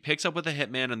 she picks up with a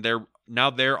hitman, and they're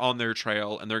on their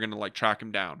trail, and they're going to like track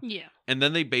him down. Yeah. And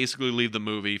then they basically leave the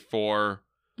movie for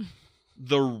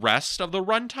the rest of the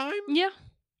runtime. Yeah.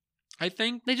 I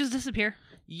think. They just disappear.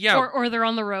 Yeah. Or they're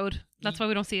on the road. That's why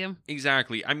we don't see him.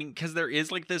 Exactly. I mean, because there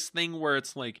is like this thing where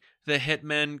it's like the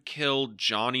hitmen killed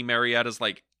Johnny Marietta's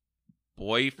like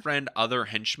boyfriend, other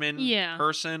henchman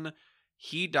person.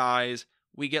 He dies.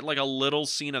 We get like a little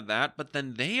scene of that, but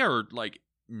then they are like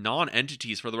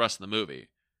non-entities for the rest of the movie.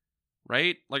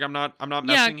 Right? Like I'm not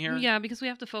messing here. Yeah, because we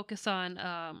have to focus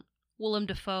on Willem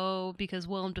Dafoe, because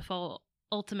Willem Dafoe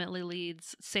ultimately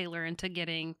leads Sailor into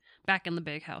getting back in the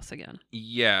big house again.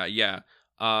 Yeah.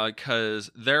 Because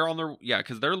they're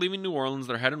leaving New Orleans.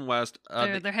 They're heading west.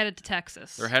 They're headed to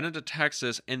Texas. They're headed to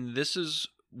Texas, and this is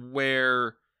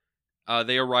where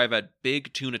they arrive at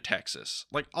Big Tuna, Texas.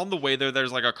 Like on the way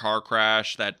there's like a car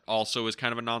crash that also is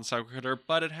kind of a non sequitur,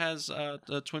 but it has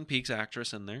the Twin Peaks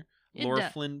actress in there,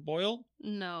 Laura Flynn Boyle.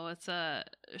 No, it's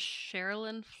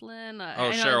Sherilyn Flynn.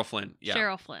 Cheryl Flynn. Yeah.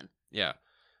 Cheryl Flynn. Yeah.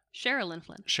 Sherilyn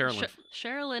Flynn.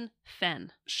 Sherilyn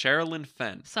Fenn. Sherilyn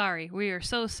Fenn. Sorry, we are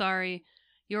so sorry.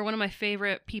 You're one of my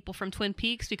favorite people from Twin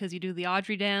Peaks because you do the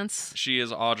Audrey dance. She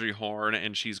is Audrey Horne,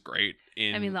 and she's great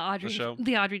in the show.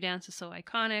 The Audrey dance is so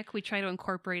iconic. We try to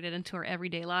incorporate it into our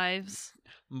everyday lives.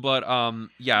 But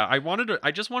yeah,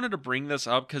 I just wanted to bring this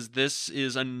up because this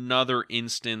is another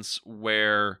instance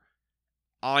where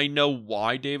I know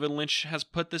why David Lynch has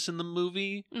put this in the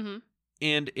movie,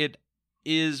 and it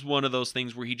is one of those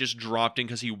things where he just dropped in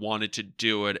because he wanted to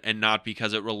do it and not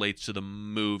because it relates to the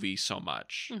movie so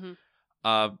much.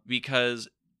 Because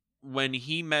when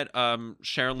he met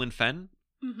Sherilyn Fenn,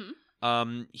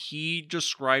 he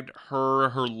described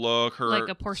her look, like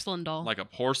a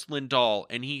porcelain doll,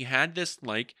 and he had this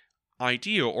like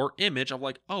idea or image of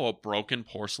like, oh, a broken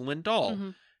porcelain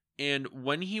doll. And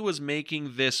when he was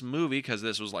making this movie, because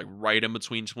this was like right in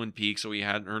between Twin Peaks, so he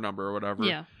had her number or whatever,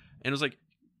 and it was like,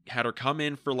 had her come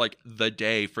in for like the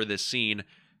day for this scene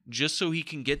just so he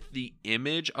can get the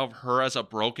image of her as a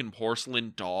broken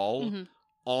porcelain doll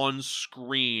on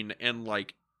screen and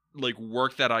like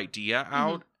work that idea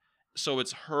out. So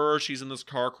it's her, she's in this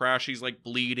car crash, she's like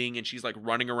bleeding and she's like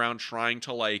running around trying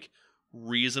to like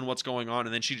reason what's going on,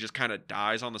 and then she just kind of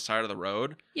dies on the side of the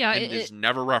road. Yeah, and is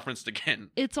never referenced again.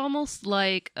 It's almost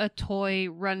like a toy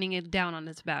running it down on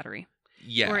its battery.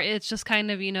 Yeah. Where it's just kind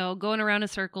of, going around in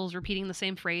circles, repeating the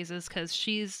same phrases, because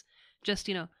she's just,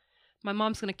 my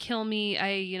mom's going to kill me.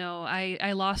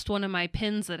 I lost one of my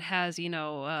pins that has,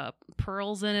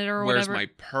 pearls in it or whatever. Where's my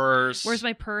purse? Where's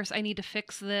my purse? I need to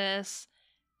fix this.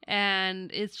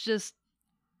 And it's just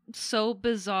so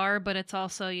bizarre, but it's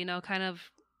also, kind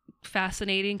of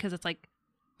fascinating because it's like,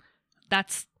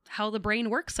 that's how the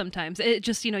brain works sometimes. It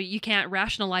just, you can't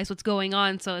rationalize what's going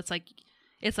on. So it's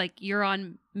like you're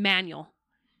on manual.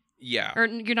 Yeah. Or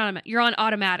you're on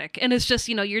automatic. And it's just,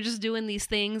 you're just doing these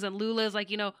things. And Lula's like,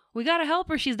 we got to help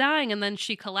her. She's dying. And then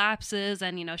she collapses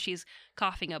and, she's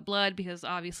coughing up blood because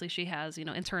obviously she has,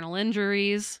 internal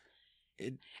injuries.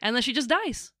 And then she just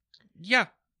dies. Yeah.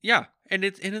 Yeah. And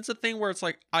it's a thing where it's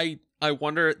like, I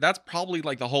wonder, that's probably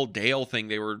like the whole Dale thing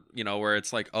they were, where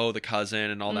it's like, oh, the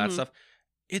cousin and all that stuff.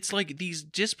 It's like these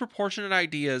disproportionate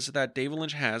ideas that David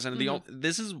Lynch has, and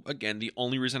this is, again, the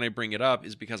only reason I bring it up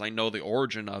is because I know the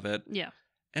origin of it. Yeah.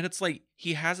 And it's like,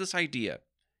 he has this idea.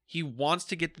 He wants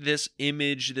to get this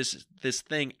image, this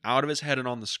thing out of his head and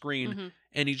on the screen,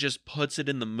 and he just puts it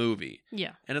in the movie.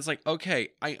 Yeah. And it's like, okay,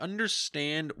 I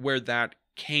understand where that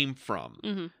came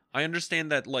from. I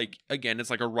understand that, like, again, it's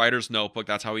like a writer's notebook.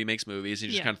 That's how he makes movies. He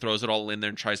just kind of throws it all in there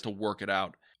and tries to work it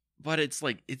out. But it's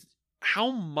like,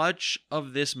 how much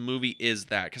of this movie is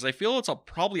that? Because I feel it's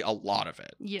probably a lot of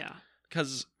it. Yeah.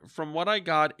 Because from what I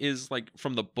got is like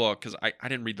from the book, because I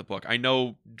didn't read the book. I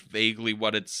know vaguely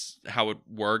how it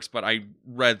works, but I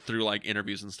read through like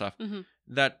interviews and stuff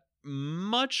that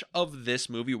much of this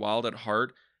movie, Wild at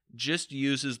Heart, just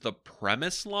uses the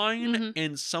premise line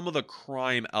and some of the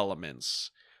crime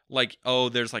elements. Like, oh,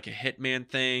 there's like a hitman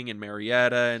thing and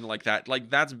Marietta and like that. Like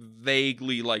that's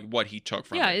vaguely like what he took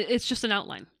from it. Yeah, it's just an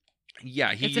outline.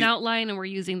 Yeah, it's an outline and we're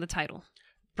using the title.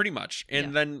 Pretty much.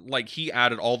 And then like he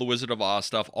added all the Wizard of Oz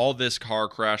stuff, all this car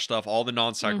crash stuff, all the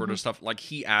non sequitur stuff. Like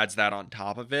he adds that on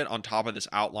top of it, on top of this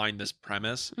outline, this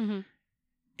premise. And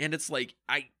it's like,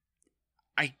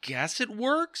 I guess it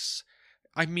works.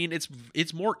 I mean,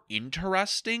 it's more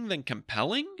interesting than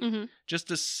compelling just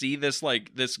to see this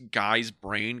guy's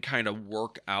brain kind of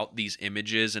work out these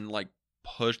images and like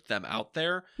push them out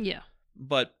there. Yeah.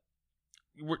 But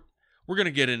we're going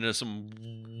to get into some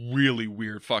really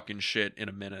weird fucking shit in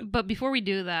a minute. But before we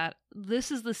do that,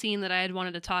 this is the scene that I had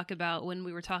wanted to talk about when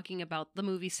we were talking about the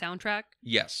movie soundtrack.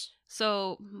 Yes.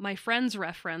 So my friend's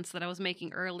reference that I was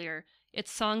making earlier,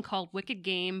 it's a song called Wicked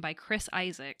Game by Chris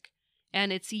Isaak.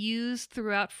 And it's used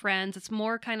throughout Friends. It's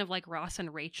more kind of like Ross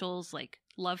and Rachel's like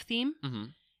love theme.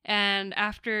 And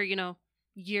after,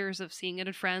 years of seeing it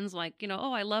in Friends, like,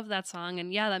 oh, I love that song.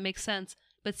 And yeah, that makes sense.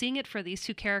 But seeing it for these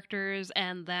two characters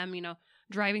and them,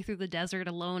 driving through the desert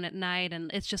alone at night and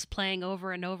it's just playing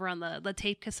over and over on the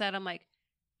tape cassette, I'm like,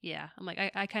 yeah.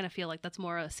 I kind of feel like that's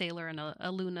more a Sailor and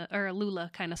a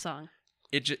Lula kind of song.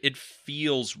 It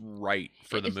feels right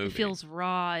for the movie. It feels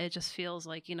raw. It just feels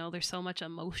like, there's so much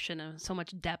emotion and so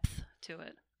much depth to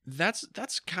it.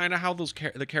 That's kind of how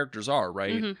the characters are,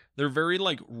 right? They're very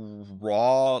like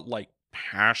raw, like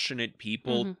passionate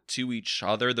people to each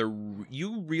other.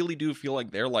 You really do feel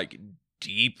like they're like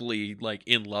deeply like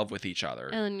in love with each other.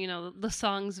 And the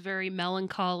song's very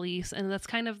melancholy, and that's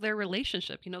kind of their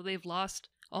relationship. They've lost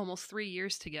almost 3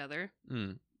 years together.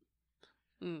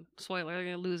 Spoiler, they're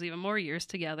going to lose even more years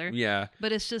together. Yeah.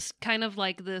 But it's just kind of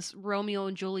like this Romeo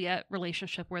and Juliet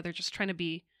relationship where they're just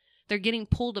they're getting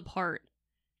pulled apart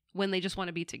when they just want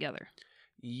to be together.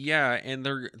 Yeah, and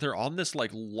they're on this like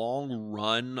long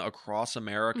run across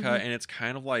America, and it's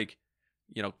kind of like,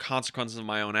 consequences of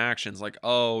my own actions. Like,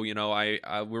 oh,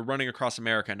 we're running across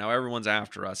America, now everyone's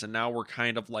after us, and now we're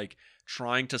kind of like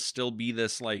trying to still be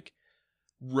this like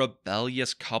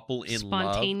rebellious couple in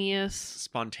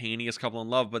spontaneous couple in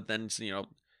love, but then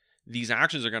these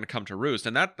actions are going to come to roost,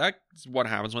 and that's what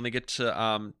happens when they get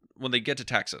to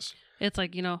Texas. It's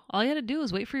like, all you had to do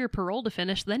is wait for your parole to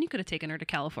finish, then you could have taken her to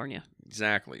California.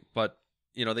 Exactly. But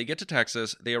they get to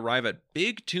Texas, they arrive at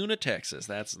Big Tuna, Texas.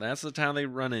 That's the town they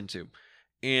run into.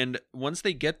 And once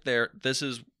they get there, this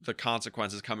is the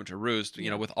consequences coming to roost.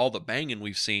 With all the banging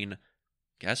we've seen,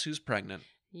 guess who's pregnant?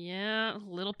 Yeah,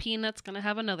 little Peanut's gonna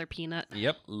have another peanut.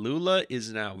 Yep, Lula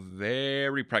is now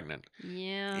very pregnant.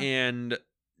 Yeah. And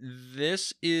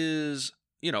this is,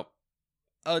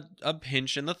 a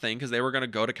pinch in the thing because they were going to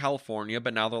go to California,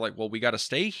 but now they're like, well, we got to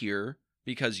stay here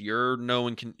because you're in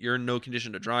no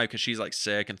condition to drive because she's like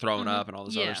sick and throwing up and all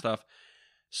this other stuff.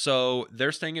 So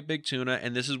they're staying at Big Tuna,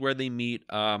 and this is where they meet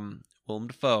Willem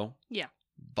Dafoe. Yeah.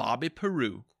 Bobby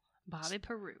Peru. Bobby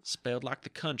Peru. Spelled like the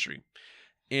country.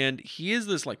 And he is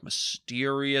this like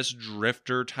mysterious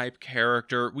drifter type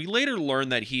character. We later learn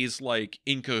that he's like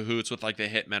in cahoots with like the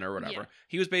hitmen or whatever. Yeah.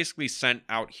 He was basically sent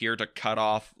out here to cut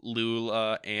off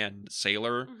Lula and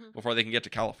Sailor before they can get to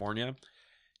California.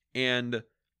 And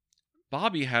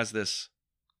Bobby has this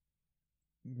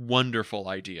wonderful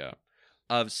idea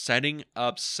of setting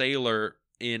up Sailor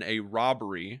in a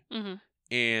robbery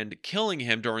and killing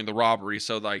him during the robbery.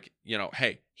 So like, you know,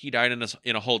 hey, he died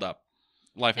in a holdup.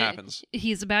 Life happens.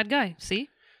 He's a bad guy. See?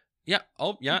 Yeah.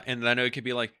 Oh, yeah. And then it could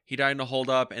be like he died in a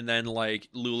holdup, and then like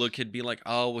Lula could be like,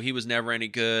 oh, well, he was never any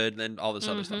good, and all this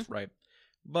other stuff, right?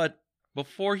 But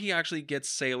before he actually gets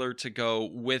Sailor to go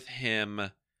with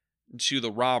him to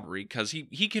the robbery, because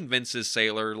he convinces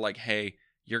Sailor like, hey,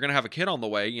 you're gonna have a kid on the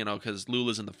way, you know, because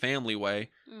Lula's in the family way,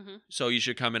 so you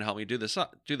should come and help me do this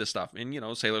stuff. And you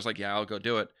know, Sailor's like, yeah, I'll go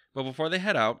do it. But before they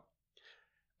head out,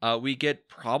 we get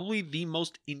probably the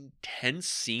most intense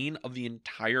scene of the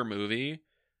entire movie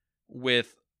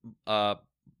with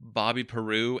Bobby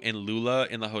Peru and Lula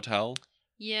in the hotel.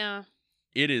 Yeah.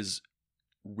 It is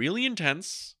really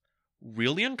intense,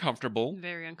 really uncomfortable.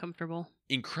 Very uncomfortable.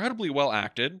 Incredibly well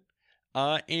acted.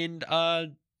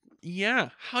 Yeah.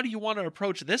 How do you want to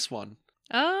approach this one?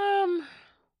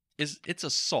 It's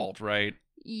assault, right?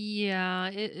 Yeah,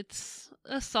 it's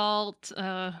assault.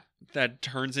 That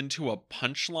turns into a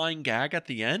punchline gag at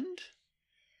the end?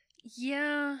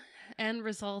 Yeah, and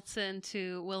results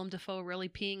into Willem Dafoe really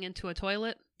peeing into a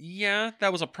toilet. Yeah,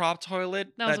 that was a prop toilet.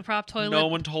 That was a prop toilet. No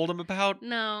one told him about?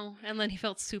 No, and then he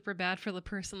felt super bad for the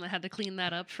person that had to clean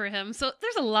that up for him. So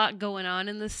there's a lot going on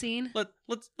in this scene.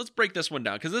 Let's break this one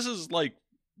down, because this is like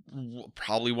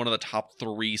probably one of the top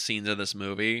 3 scenes of this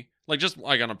movie. Like just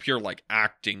like on a pure like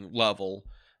acting level.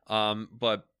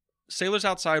 But Sailor's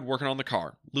outside working on the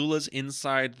car. Lula's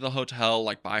inside the hotel,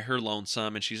 like by her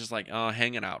lonesome, and she's just like,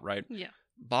 hanging out, right? Yeah.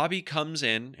 Bobby comes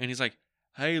in and he's like,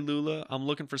 hey, Lula, I'm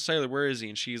looking for Sailor. Where is he?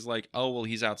 And she's like, oh, well,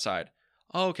 he's outside.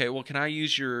 Oh, okay, well, can I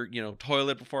use your,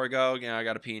 toilet before I go? Yeah, I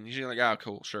gotta pee. And she's like, oh,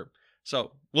 cool, sure.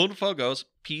 So Willem Dafoe goes,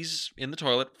 pees in the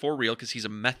toilet for real, because he's a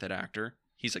method actor.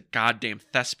 He's a goddamn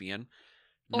thespian.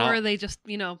 Or they just,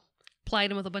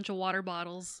 plied him with a bunch of water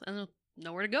bottles and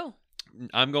nowhere to go.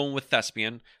 I'm going with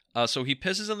thespian. So he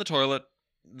pisses in the toilet.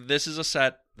 This is a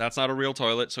set. That's not a real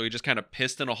toilet. So he just kind of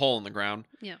pissed in a hole in the ground.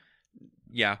 Yeah.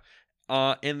 Yeah.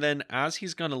 And then as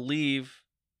he's going to leave,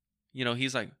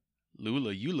 he's like,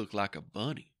 Lula, you look like a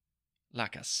bunny.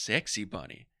 Like a sexy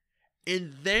bunny.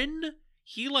 And then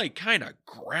he like kind of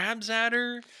grabs at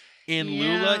her. And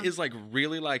Lula is like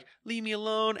really like, leave me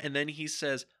alone. And then he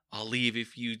says, I'll leave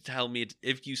if you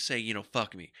say,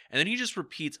 fuck me. And then he just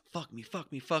repeats, fuck me, fuck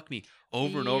me, fuck me,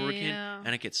 over and over again.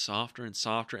 And it gets softer and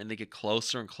softer, and they get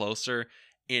closer and closer.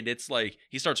 And it's like,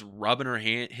 he starts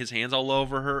rubbing his hands all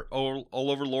over her, all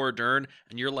over Laura Dern.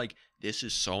 And you're like, this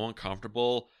is so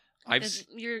uncomfortable.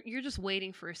 You're just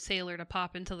waiting for a Sailor to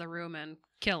pop into the room and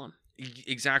kill him.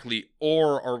 Exactly.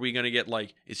 Or are we going to get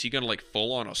like, is he going to like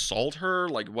full on assault her?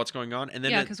 Like, what's going on? And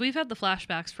then because we've had the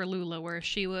flashbacks for Lula where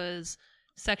she was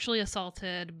sexually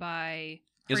assaulted by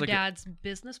her dad's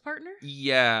business partner.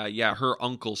 Yeah, her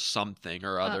uncle something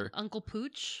or other. Uncle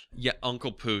Pooch. Yeah,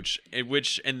 Uncle Pooch.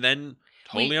 And then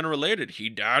totally unrelated, he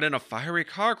died in a fiery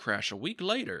car crash a week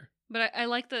later. But I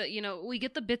like we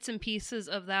get the bits and pieces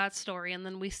of that story, and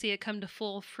then we see it come to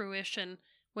full fruition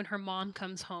when her mom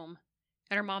comes home,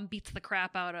 and her mom beats the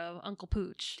crap out of Uncle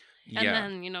Pooch.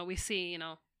 And then, we see,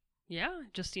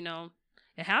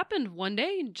 it happened one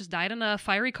day, just died in a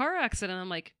fiery car accident. I'm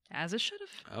like, as it should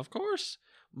have. Of course.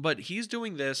 But he's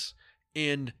doing this,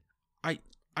 and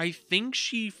I think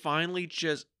she finally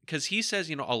just, because he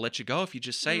says, I'll let you go if you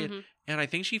just say it. And I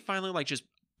think she finally like just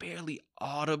barely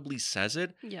audibly says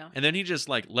it. Yeah. And then he just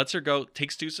like lets her go,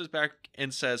 takes 2 steps back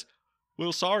and says,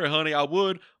 well, sorry, honey, I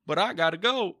would, but I gotta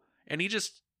go. And he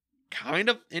just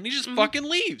fucking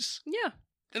leaves. Yeah.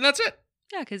 And that's it.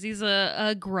 Yeah, because he's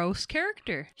a gross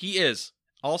character. He is.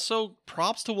 Also,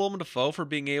 props to Willem Dafoe for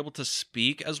being able to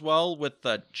speak as well with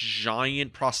the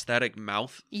giant prosthetic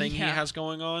mouth thing he has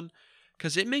going on.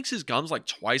 Because it makes his gums like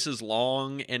twice as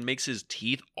long and makes his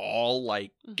teeth all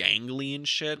like gangly and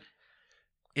shit.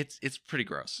 It's pretty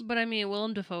gross. But I mean,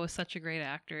 Willem Dafoe is such a great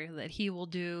actor that he will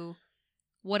do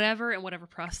whatever and whatever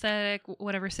prosthetic,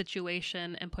 whatever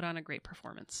situation, and put on a great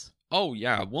performance. Oh,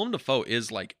 yeah. Willem Dafoe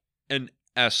is like an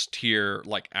S tier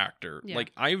like actor. Yeah.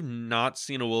 Like I've not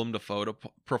seen a Willem Dafoe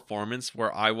performance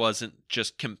where I wasn't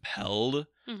just compelled.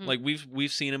 Mhm. Like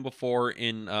we've seen him before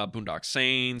in Boondock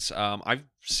Saints. I've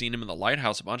seen him in The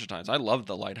Lighthouse a bunch of times. I love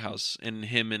The Lighthouse and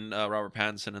him and Robert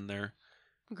Pattinson in there.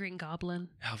 Green Goblin.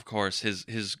 Of course,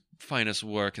 his finest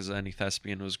work as any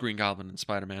thespian was Green Goblin and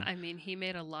Spider-Man. I mean, he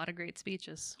made a lot of great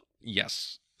speeches.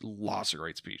 Yes, lots of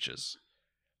great speeches.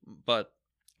 But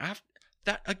after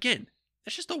that, again,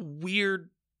 it's just a weird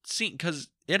scene because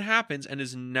it happens and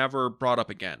is never brought up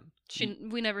again.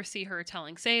 We never see her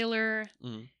telling Sailor.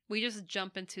 Mm. We just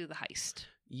jump into the heist.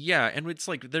 Yeah, and it's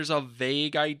like there's a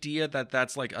vague idea that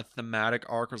that's like a thematic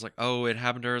arc. Where it's like, oh, it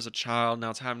happened to her as a child. Now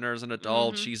it's happening to her as an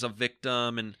adult. Mhm. She's a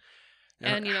victim, and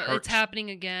you know it's happening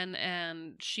again,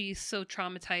 and she's so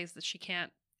traumatized that she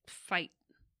can't fight.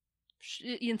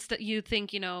 Instead, you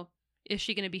think, is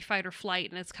she going to be fight or flight?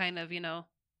 And it's kind of,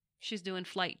 she's doing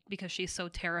flight because she's so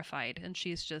terrified, and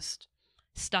she's just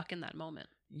stuck in that moment.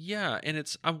 Yeah, and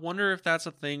I wonder if that's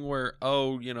a thing where,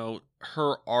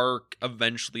 her arc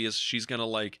eventually is she's gonna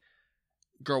like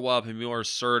grow up and be more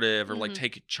assertive or like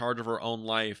take charge of her own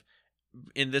life.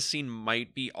 And this scene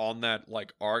might be on that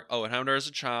like arc. Oh, it happened to her as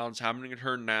a child, it's happening to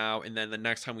her now, and then the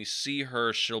next time we see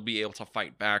her, she'll be able to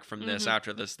fight back from this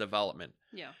after this development.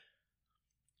 Yeah.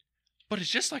 But it's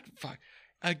just like, fuck.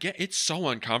 Again, it's so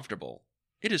uncomfortable.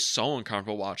 It is so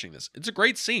uncomfortable watching this. It's a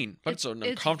great scene, but it's an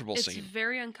uncomfortable scene. It's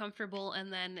very uncomfortable,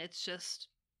 and then it's just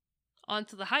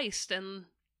onto the heist, and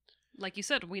like you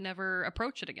said, we never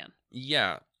approach it again.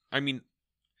 Yeah. I mean,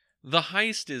 the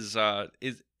heist is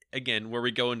again where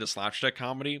we go into slapstick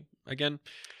comedy again.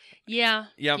 Yeah.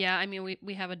 Yeah. Yeah, I mean,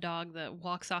 we have a dog that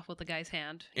walks off with the guy's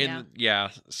hand.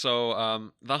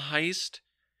 So the heist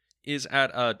is at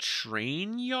a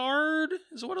train yard,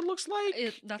 is what it looks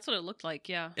like. That's what it looked like,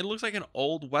 yeah. It looks like an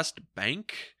old West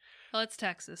Bank. Well, it's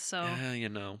Texas, so...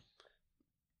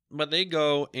 But they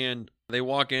go and they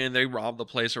walk in, they rob the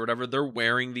place or whatever. They're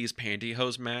wearing these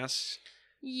pantyhose masks.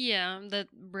 Yeah, that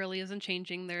really isn't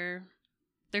changing their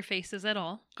faces at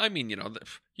all. I mean,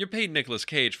 you paid Nicolas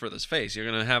Cage for this face. You're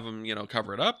going to have him,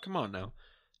 cover it up? Come on now.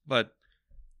 But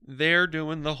they're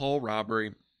doing the whole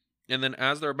robbery. And then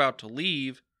as they're about to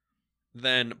leave...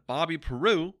 Then Bobby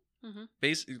Peru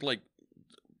basically like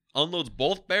unloads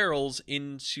both barrels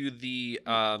into the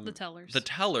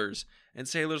tellers, and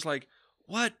Sailor's like,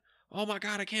 "What? Oh my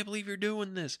god, I can't believe you're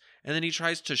doing this!" And then he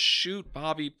tries to shoot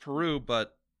Bobby Peru,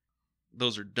 but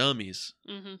those are dummies,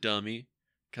 dummy,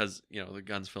 because the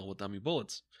gun's filled with dummy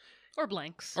bullets or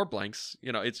blanks.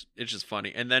 It's just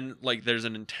funny. And then like there's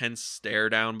an intense stare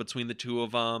down between the two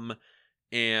of them,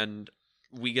 and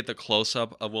we get the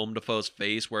close-up of Willem Dafoe's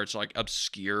face where it's like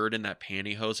obscured in that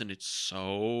pantyhose, and it's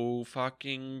so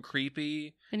fucking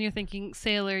creepy. And you're thinking,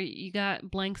 Sailor, you got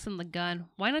blanks in the gun.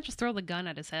 Why not just throw the gun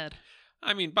at his head?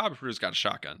 I mean, Bobby Peru's got a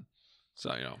shotgun,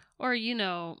 so Or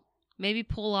maybe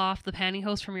pull off the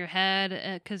pantyhose from your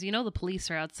head because the police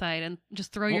are outside, and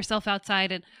just throw yourself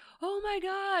outside and oh my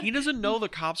god. He doesn't know the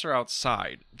cops are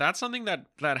outside. That's something that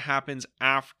happens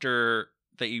after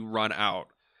they run out.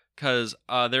 Because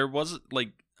there was,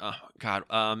 like,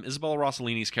 Isabella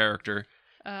Rossellini's character.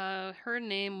 Her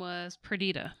name was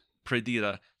Perdita.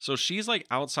 So she's, like,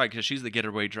 outside because she's the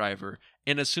getaway driver.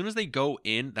 And as soon as they go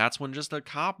in, that's when just the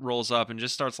cop rolls up and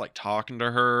just starts, like, talking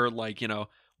to her. Like,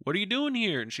 what are you doing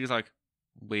here? And she's like,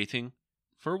 waiting.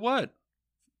 For what?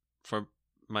 For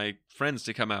my friends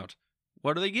to come out.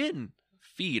 What are they getting?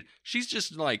 Feed. She's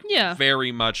just, like,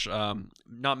 very much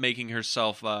not making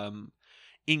herself...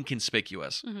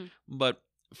 inconspicuous. But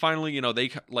finally, they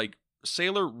like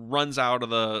Sailor runs out of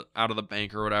the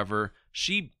bank or whatever.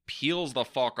 She peels the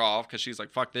fuck off because she's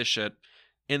like, fuck this shit.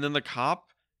 And then the cop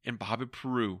and Bobby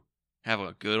Peru have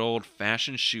a good old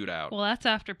fashioned shootout. Well, that's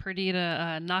after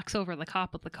Perdita knocks over the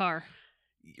cop with the car.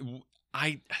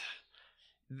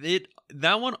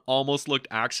 That one almost looked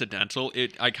accidental.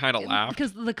 I kind of laughed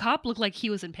because the cop looked like he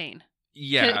was in pain.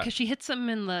 Yeah, because she hits him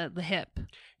in the hip.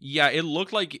 Yeah, it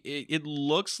looked like it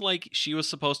looks like she was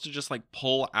supposed to just like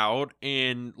pull out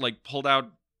and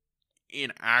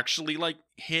actually like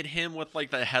hit him with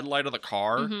like the headlight of the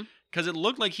car because it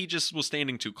looked like he just was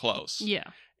standing too close. Yeah,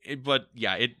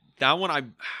 that one I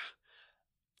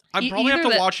probably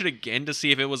have to watch it again to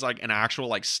see if it was like an actual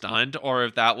like stunt or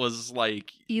if that was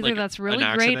like either that's really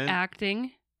great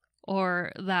acting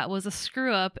or that was a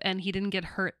screw up and he didn't get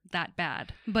hurt that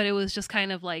bad, but it was just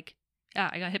kind of like,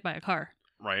 I got hit by a car.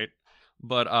 Right.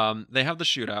 But they have the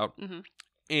shootout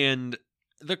and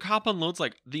the cop unloads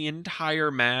like the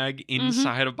entire mag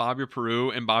inside of Bobby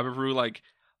Peru, and Bobby Peru like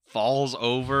falls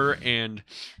over and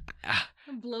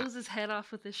blows his head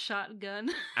off with his shotgun.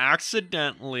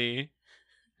 Accidentally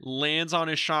lands on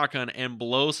his shotgun and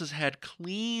blows his head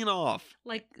clean off.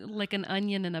 Like an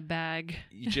onion in a bag.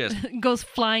 Just goes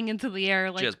flying into the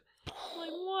air like, just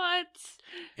like what?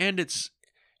 And it's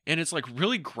like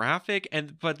really graphic,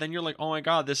 but then you're like, oh my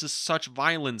god, this is such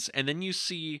violence. And then you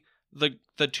see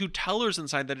the two tellers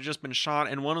inside that had just been shot,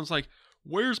 and one of them's like,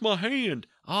 where's my hand?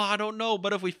 Oh, I don't know,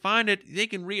 but if we find it, they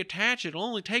can reattach it. It'll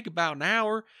only take about an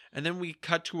hour. And then we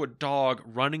cut to a dog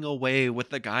running away with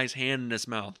the guy's hand in his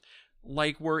mouth.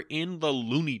 Like we're in the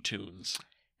Looney Tunes.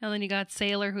 And then you got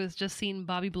Sailor, who's just seen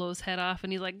Bobby blow his head off,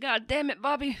 and he's like, God damn it,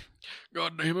 Bobby.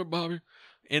 God damn it, Bobby.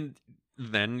 And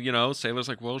then, Sailor's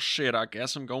like, well, shit, I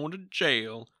guess I'm going to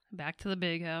jail. Back to the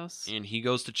big house. And he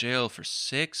goes to jail for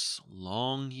 6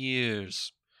 long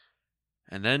years.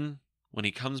 And then, when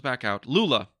he comes back out,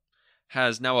 Lula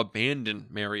has now abandoned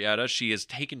Marietta. She has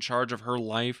taken charge of her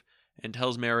life and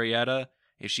tells Marietta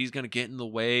if she's going to get in the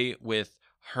way with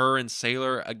her and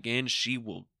Sailor again, she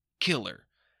will kill her.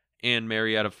 And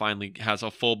Marietta finally has a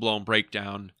full-blown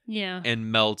breakdown. Yeah.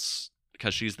 And melts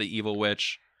because she's the evil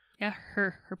witch. Yeah,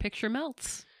 her picture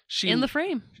melts in the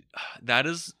frame. That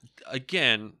is,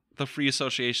 again, the free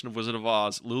association of Wizard of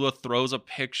Oz. Lula throws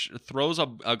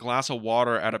a glass of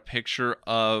water at a picture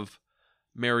of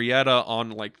Marietta on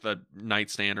like the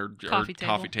nightstand or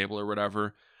coffee table or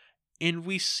whatever. And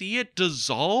we see it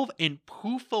dissolve and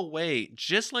poof away,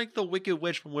 just like the Wicked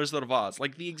Witch from Wizard of Oz.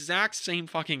 Like the exact same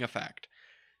fucking effect.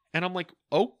 And I'm like,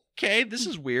 okay, this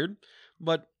is weird.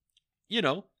 But,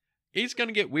 it's going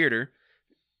to get weirder.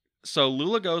 So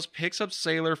Lula goes, picks up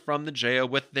Sailor from the jail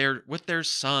with their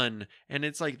son. And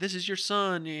it's like, this is your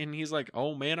son. And he's like,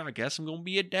 oh man, I guess I'm going to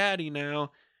be a daddy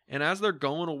now. And as they're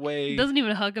going away... Doesn't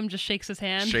even hug him, just shakes his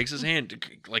hand. Shakes his hand.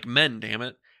 Like men, damn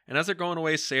it. And as they're going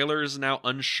away, Sailor is now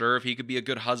unsure if he could be a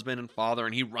good husband and father.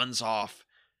 And he runs off.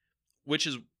 Which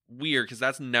is weird, because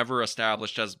that's never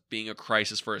established as being a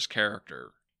crisis for his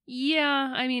character.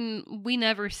 Yeah, I mean, we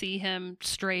never see him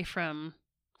stray from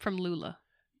Lula.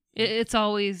 It's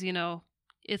always,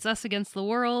 it's us against the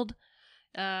world.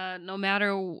 No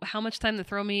matter how much time they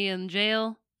throw me in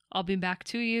jail, I'll be back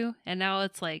to you. And now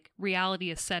it's like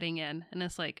reality is setting in. And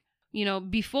it's like,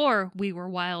 before we were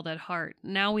wild at heart.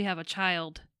 Now we have a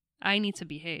child. I need to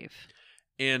behave.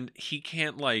 And he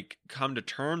can't come to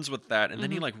terms with that. And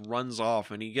then he runs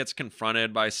off and he gets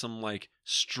confronted by some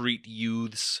street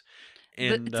youths.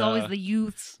 And it's always the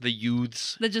youths. The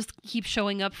youths. That just keep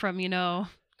showing up from,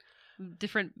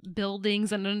 different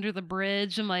buildings and under the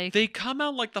bridge. And they come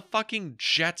out like the fucking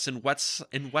Jets in West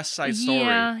Side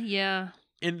Story. Yeah.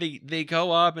 And they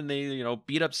go up and they,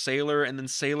 beat up Sailor. And then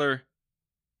Sailor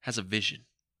has a vision.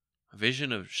 A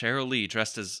vision of Cheryl Lee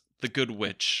dressed as the Good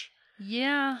Witch.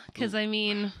 Yeah, because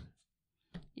you're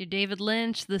David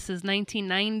Lynch. This is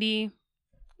 1990.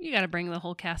 You got to bring the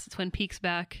whole cast of Twin Peaks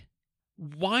back.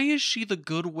 Why is she the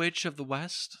Good Witch of the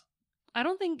West? I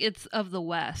don't think it's of the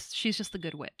West. She's just the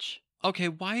Good Witch. Okay,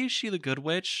 why is she the Good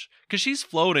Witch? Because she's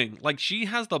floating. She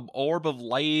has the orb of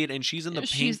light and she's in the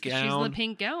pink gown. She's in the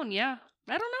pink gown, yeah.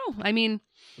 I don't know.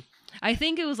 I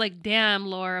think it was like, damn,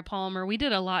 Laura Palmer, we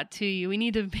did a lot to you. We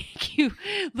need to make you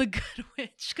the Good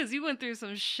Witch because you went through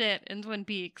some shit in Twin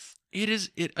Peaks.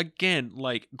 Again,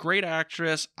 great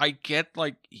actress. I get,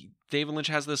 David Lynch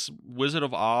has this Wizard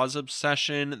of Oz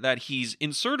obsession that he's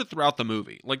inserted throughout the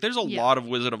movie. There's a lot of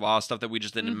Wizard of Oz stuff that we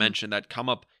just didn't mention that come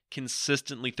up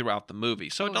consistently throughout the movie.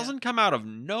 So it doesn't come out of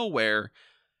nowhere,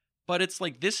 but it's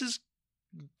this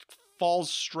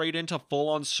falls straight into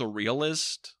full-on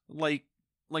surrealist,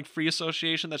 free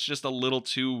association that's just a little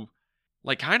too,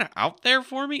 kind of out there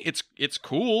for me. It's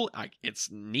cool. It's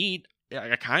neat.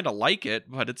 I kind of like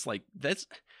it, but it's that's...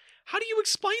 How do you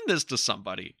explain this to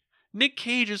somebody? Nick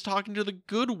Cage is talking to the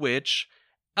Good Witch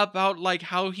about,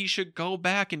 how he should go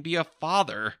back and be a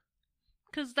father.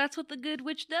 Because that's what the Good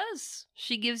Witch does.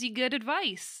 She gives you good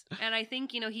advice. And I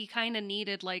think, he kind of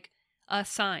needed, a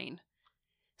sign.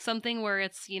 Something where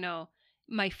it's,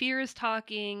 my fear is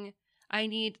talking. I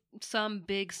need some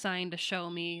big sign to show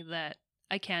me that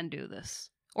I can do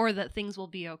this. Or that things will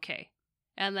be okay.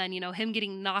 And then, him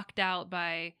getting knocked out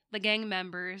by the gang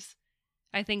members,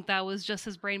 I think that was just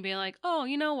his brain being like, oh,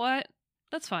 you know what?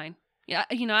 That's fine. Yeah,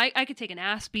 I could take an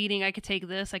ass beating. I could take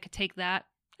this. I could take that.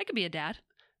 I could be a dad.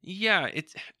 Yeah,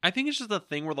 I think it's just the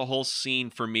thing where the whole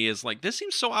scene for me is this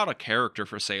seems so out of character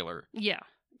for Sailor. Yeah.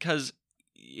 Because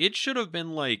it should have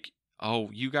been oh,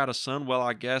 you got a son? Well,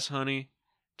 I guess, honey.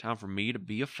 Time for me to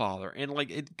be a father. And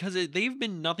because they've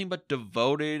been nothing but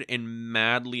devoted and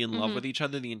madly in love with each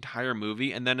other the entire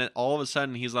movie. And then all of a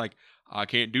sudden he's like, I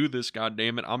can't do this, God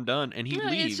damn it, I'm done. And he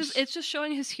leaves. It's just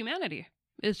showing his humanity.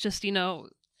 It's just,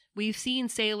 we've seen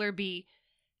Sailor be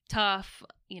tough,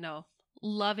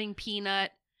 loving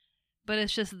Peanut, but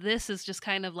it's just, this is just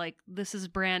kind of like, this is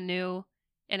brand new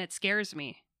and it scares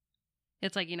me.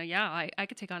 It's like, yeah, I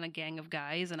could take on a gang of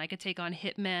guys and I could take on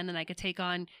hitmen and I could take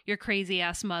on your crazy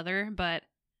ass mother, but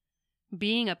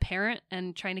being a parent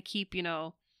and trying to keep,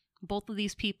 both of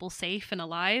these people safe and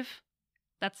alive,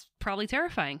 that's probably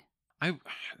terrifying.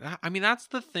 I mean, that's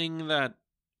the thing that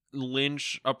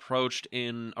Lynch approached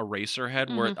in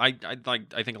Eraserhead, where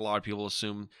I think a lot of people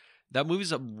assume that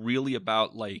movie's really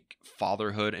about like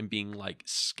fatherhood and being like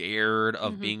scared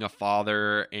of being a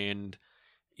father, and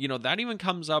that even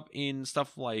comes up in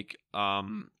stuff like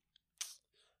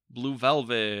Blue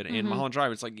Velvet and Mulholland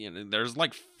Drive. It's like there's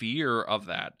like fear of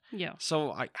that. Yeah.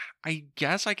 So I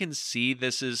guess I can see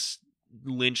this is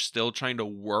Lynch still trying to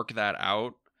work that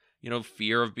out.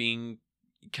 Fear of being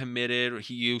committed.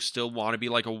 You still want to be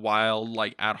like a wild,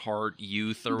 like at heart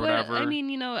youth or whatever. I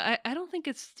mean, I don't think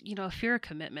it's a fear of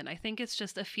commitment. I think it's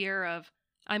just a fear of,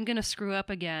 I'm gonna screw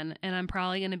up again and I'm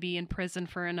probably gonna be in prison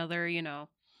for another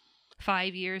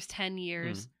 5 years, 10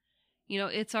 years.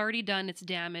 It's already done its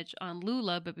damage on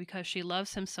Lula, but because she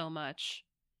loves him so much,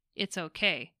 it's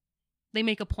okay. They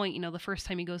make a point, the first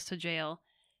time he goes to jail,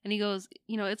 and he goes,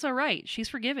 it's all right. She's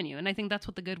forgiven you. And I think that's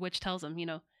what the good witch tells him,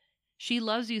 she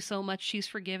loves you so much, she's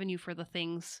forgiven you for the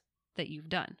things that you've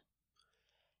done.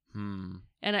 And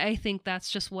I think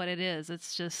that's just what it is.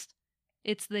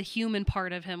 It's the human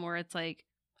part of him where it's like,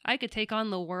 I could take on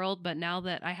the world, but now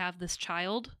that I have this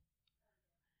child,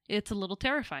 it's a little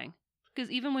terrifying.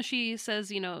 Because even when she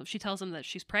says, she tells him that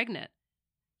she's pregnant,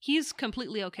 he's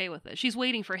completely okay with it. She's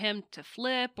waiting for him to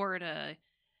flip or to,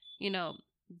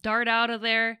 dart out of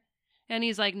there. And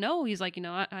he's like, no,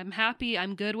 I'm happy.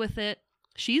 I'm good with it.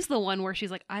 She's the one where she's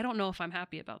like, I don't know if I'm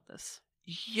happy about this.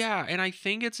 Yeah, and I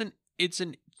think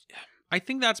I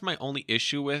think that's my only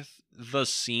issue with the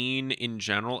scene in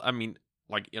general. I mean,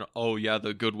 like, oh yeah,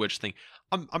 the good witch thing.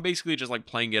 I'm basically just like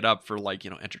playing it up for like,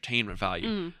 entertainment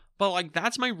value. But like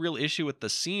that's my real issue with the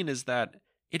scene, is that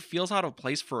it feels out of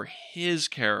place for his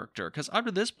character, because up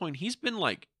to this point he's been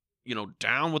like,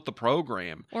 down with the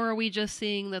program. Or are we just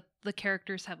seeing that the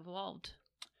characters have evolved?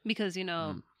 Because, in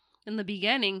the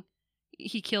beginning,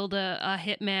 he killed a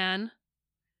hitman,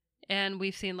 and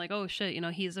we've seen like, oh shit,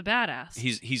 he's a badass.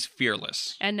 He's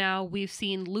fearless. And now we've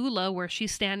seen Lula, where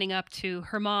she's standing up to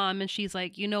her mom, and she's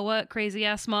like, you know what, crazy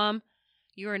ass mom,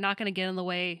 you are not going to get in the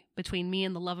way between me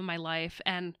and the love of my life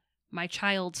and my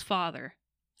child's father.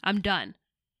 I'm done.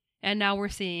 And now we're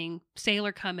seeing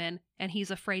Sailor come in, and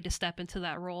he's afraid to step into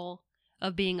that role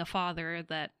of being a father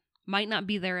that might not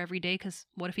be there every day, because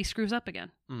what if he screws up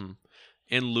again?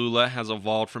 And Lula has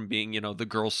evolved from being, the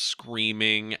girl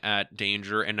screaming at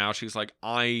danger, and now she's like,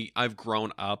 I've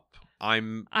grown up.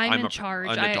 I'm in charge.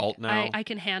 An adult now. I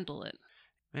can handle it.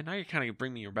 And now you're kind of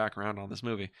bringing your background on this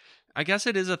movie. I guess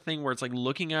it is a thing where it's like,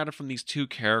 looking at it from these two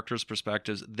characters'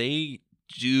 perspectives, they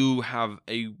do have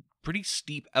a pretty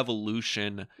steep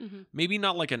evolution. Maybe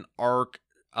not like an arc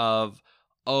of,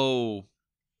 they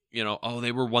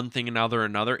were one thing and now they're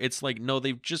another. It's like, no,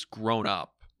 they've just grown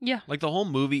up. Yeah. Like the whole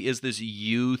movie is this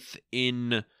youth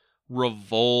in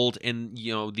revolt, and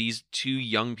these two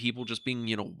young people just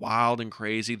being wild and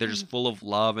crazy. They're just full of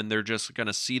love, and they're just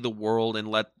gonna see the world and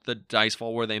let the dice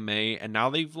fall where they may. And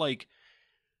now they've like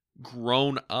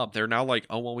grown up. They're now like,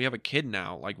 oh well, we have a kid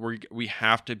now. Like we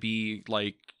have to be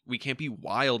like, we can't be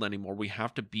wild anymore. We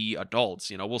have to be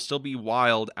adults. We'll still be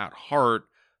wild at heart,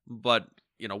 but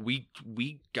we're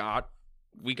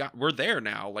there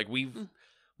now. Like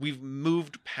we've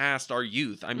moved past our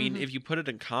youth. I mean, if you put it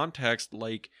in context,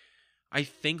 like I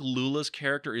think Lula's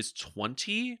character is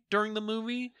 20 during the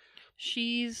movie.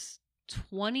 She's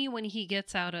 20 when he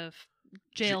gets out of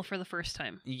jail for the first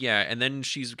time. Yeah, and then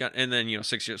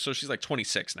 6 years. So she's like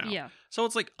 26 now. Yeah. So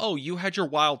it's like, oh, you had your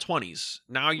wild 20s.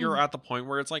 Now you're at the point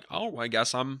where it's like, oh, I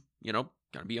guess I'm, gonna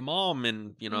be a mom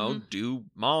and, do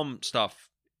mom stuff.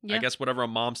 Yeah. I guess whatever a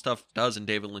mom stuff does in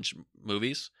David Lynch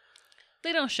movies.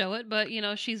 They don't show it, but,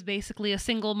 she's basically a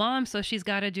single mom, so she's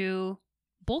got to do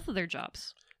both of their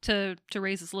jobs to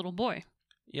raise this little boy.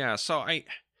 Yeah, so I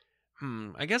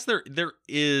guess there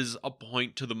is a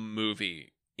point to the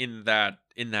movie in that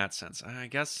sense. I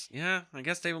guess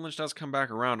David Lynch does come back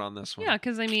around on this one. Yeah,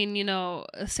 because, I mean, a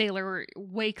Sailor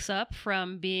wakes up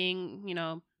from being,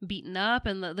 beaten up,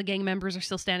 and the gang members are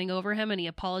still standing over him, and he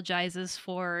apologizes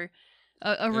for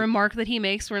a remark that he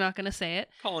makes. We're not going to say it.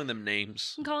 Calling them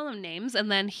names.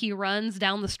 And then he runs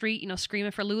down the street,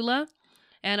 screaming for Lula.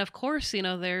 And of course,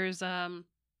 there's a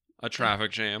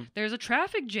traffic jam. There's a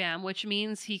traffic jam, which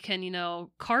means he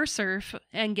can, car surf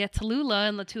and get to Lula,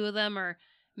 and the two of them are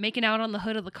making out on the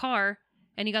hood of the car.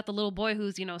 And you got the little boy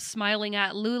who's, smiling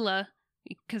at Lula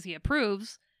because he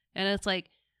approves. And it's like,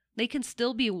 they can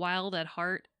still be wild at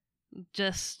heart.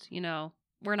 Just,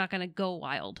 we're not going to go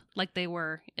wild like they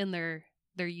were in their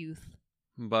youth.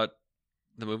 But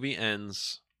the movie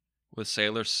ends with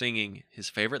Sailor singing his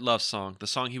favorite love song, the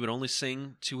song he would only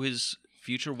sing to his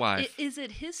future wife. Is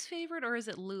it his favorite or is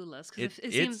it Lula's?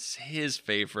 It's his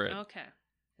favorite. Okay.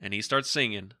 And he starts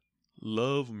singing,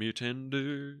 "Love me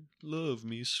tender, love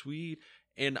me sweet."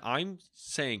 And I'm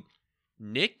saying,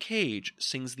 Nick Cage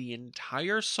sings the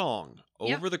entire song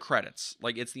over the credits.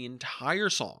 Like, it's the entire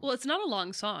song. Well, it's not a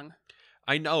long song.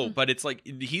 I know, but it's like,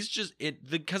 he's just,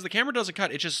 because the camera doesn't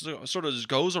cut, it just sort of just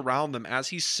goes around them as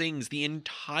he sings the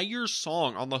entire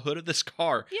song on the hood of this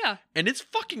car. Yeah. And it's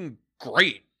fucking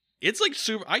great. It's like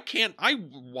super, I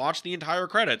watched the entire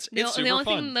credits. It's super fun.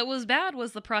 The only thing that was bad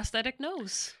was the prosthetic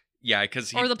nose. Yeah,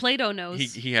 because or the Play-Doh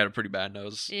nose. He had a pretty bad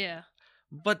nose. Yeah.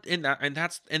 But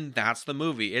that's the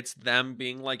movie. It's them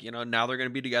being like, now they're gonna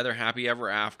be together, happy ever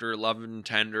after, love and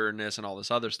tenderness and all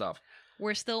this other stuff.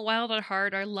 We're still wild at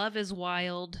heart. Our love is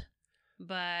wild,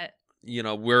 but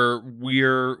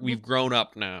we've grown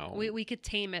up now. We could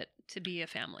tame it to be a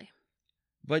family.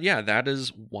 But yeah, that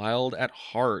is Wild at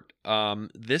Heart.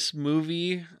 This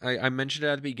movie, I mentioned it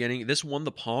at the beginning. This won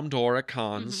the Palme d'Or at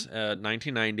Cannes,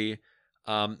 1990.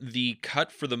 The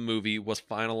cut for the movie was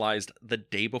finalized the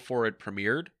day before it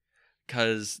premiered,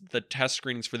 because the test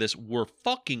screenings for this were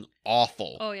fucking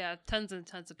awful. Oh yeah, tons and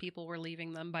tons of people were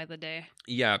leaving them by the day.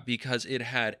 Yeah, because it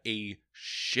had a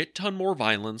shit ton more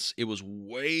violence. It was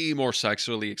way more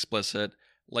sexually explicit.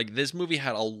 Like, this movie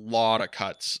had a lot of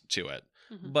cuts to it.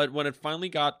 Mm-hmm. But when it finally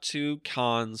got to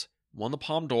Cannes, won the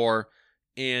Palme d'Or,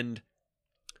 and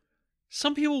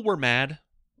some people were mad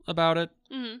about it.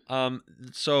 Mm-hmm.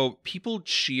 So people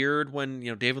cheered when,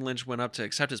 David Lynch went up to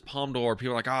accept his Palme d'Or.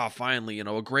 People were like, finally,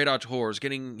 a great auteur is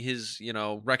getting his,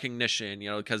 recognition,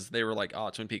 because they were like,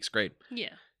 Twin Peaks, great.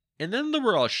 Yeah. And then there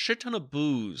were a shit ton of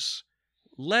boos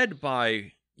led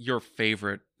by your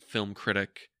favorite film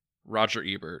critic, Roger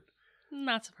Ebert.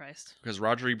 Not surprised. Because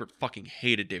Roger Ebert fucking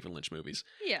hated David Lynch movies.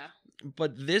 Yeah.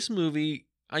 But this movie,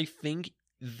 I think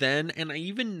then and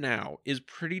even now, is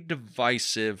pretty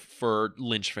divisive for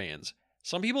Lynch fans.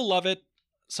 Some people love it.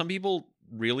 Some people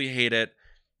really hate it.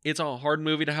 It's a hard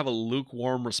movie to have a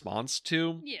lukewarm response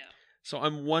to. Yeah. So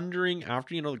I'm wondering,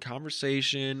 after, the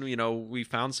conversation, we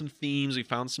found some themes, we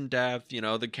found some depth,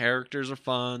 the characters are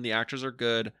fun, the actors are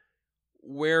good.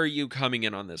 Where are you coming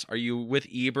in on this? Are you with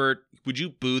Ebert? Would you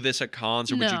boo this at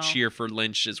Cannes, or would you cheer for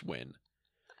Lynch's win?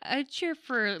 I'd cheer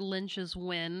for Lynch's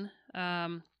win,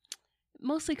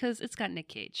 mostly because it's got Nick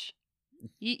Cage.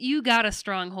 You got a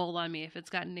strong hold on me if it's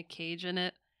got Nick Cage in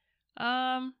it.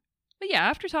 But yeah,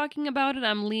 after talking about it,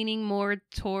 I'm leaning more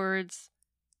towards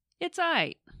it's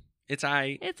aight. It's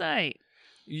aight. It's aight.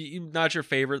 Not your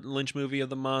favorite Lynch movie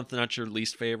of the month? Not your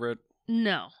least favorite?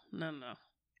 No.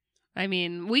 I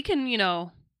mean, we can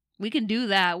do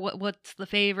that. What's the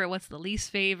favorite? What's the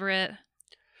least favorite?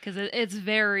 Because it's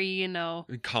very,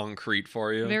 concrete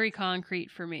for you. Very concrete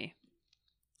for me.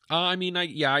 I mean,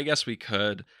 I guess we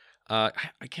could. I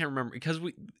can't remember, because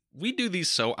we do these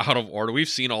so out of order. We've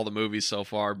seen all the movies so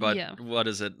far, but What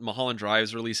is it? Mulholland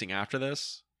Drive's releasing after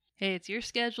this? Hey, it's your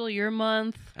schedule, your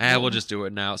month. We'll just do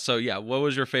it now. So yeah, what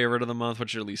was your favorite of the month?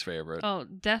 What's your least favorite? Oh,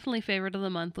 definitely favorite of the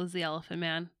month was The Elephant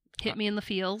Man. Hit me in the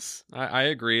feels. I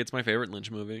agree. It's my favorite Lynch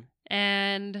movie.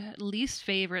 And least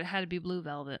favorite had to be Blue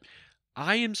Velvet.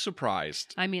 I am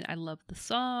surprised. I mean, I loved the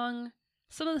song.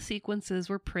 Some of the sequences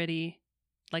were pretty,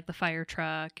 like the fire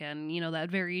truck and,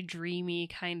 that very dreamy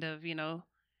kind of,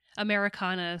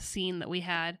 Americana scene that we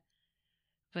had.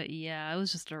 But yeah, it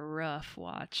was just a rough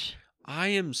watch. I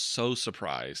am so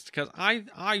surprised, because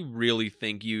I really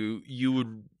think you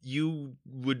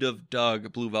would have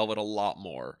dug Blue Velvet a lot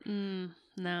more.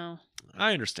 No.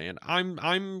 I understand.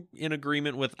 I'm in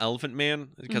agreement with Elephant Man,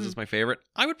 because it's my favorite.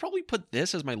 I would probably put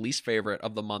this as my least favorite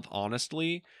of the month,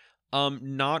 honestly.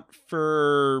 Not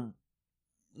for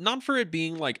it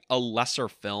being like a lesser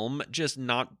film, just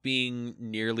not being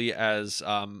nearly as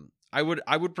I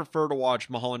would prefer to watch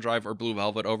Mulholland Drive or Blue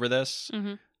Velvet over this.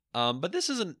 But this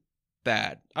isn't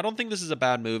bad. I don't think this is a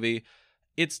bad movie.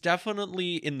 It's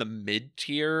definitely in the mid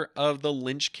tier of the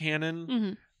Lynch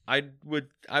canon. I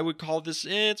would call this,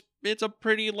 it's a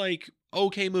pretty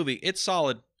okay movie. It's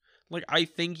solid. I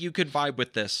think you could vibe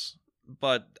with this,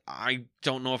 but I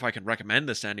don't know if I can recommend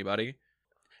this to anybody.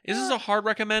 Is this a hard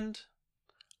recommend?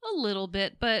 A little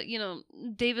bit, but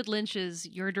David Lynch is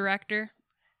your director,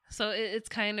 so it's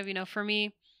kind of, for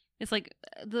me, it's like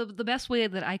the best way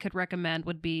that I could recommend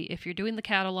would be, if you're doing the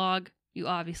catalog, you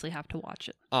obviously have to watch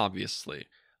it. Obviously.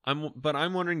 But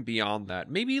I'm wondering beyond that.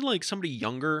 Maybe somebody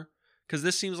younger, Because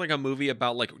this seems like a movie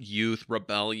about like youth,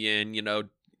 rebellion,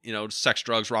 sex,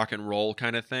 drugs, rock and roll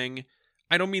kind of thing.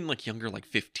 I don't mean like younger, like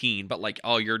 15, but like,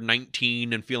 oh, you're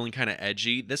 19 and feeling kind of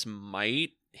edgy. This might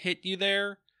hit you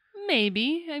there.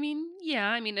 Maybe. I mean, yeah.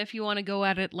 I mean, if you want to go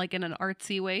at it like in an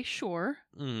artsy way, sure.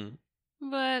 Mm.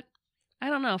 But I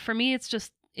don't know. For me, it's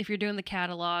just if you're doing the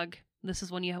catalog, this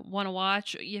is one you want to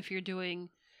watch. If you're doing,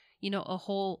 a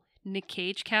whole Nick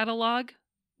Cage catalog,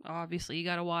 obviously you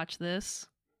got to watch this.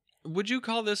 Would you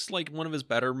call this like one of his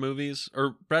better movies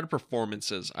or better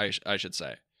performances? I should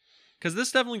say, because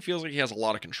this definitely feels like he has a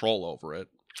lot of control over it.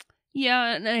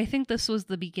 Yeah, and I think this was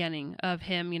the beginning of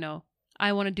him.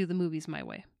 I want to do the movies my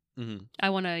way. Mm-hmm.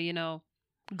 I want to,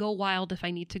 go wild if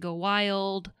I need to go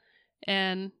wild.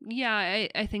 And yeah,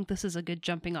 I think this is a good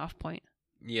jumping off point.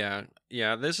 Yeah,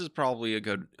 this is probably a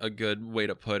good way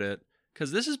to put it,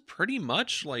 because this is pretty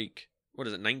much like, what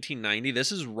is it, 1990?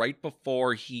 This is right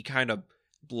before he kind of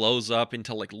blows up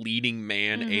into like leading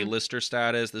man A-lister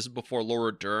status. This is before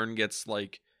Laura Dern gets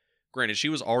like, granted she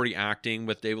was already acting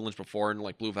with David Lynch before in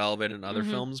like Blue Velvet and other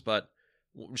films, but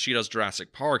she does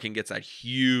Jurassic Park and gets that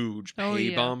huge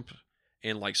pay bump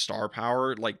and like star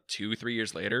power like 2-3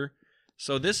 years later.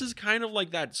 So this is kind of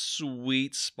like that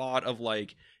sweet spot of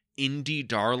like indie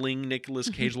darling Nicolas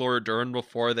Cage, Laura Dern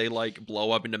before they like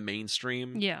blow up into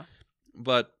mainstream. Yeah.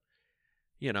 But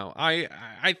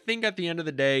I think at the end of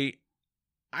the day,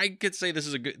 I could say this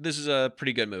is a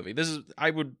pretty good movie.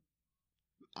 I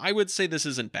would say this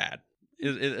isn't bad,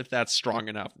 if that's strong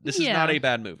enough. This is not a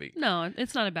bad movie. No,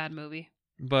 it's not a bad movie.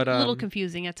 But a little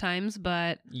confusing at times,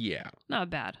 but yeah, not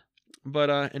bad.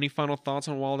 But any final thoughts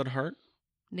on Wild at Heart?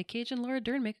 Nick Cage and Laura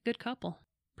Dern make a good couple.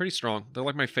 Pretty strong. They're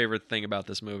like my favorite thing about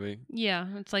this movie. Yeah,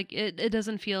 it's like it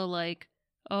doesn't feel like,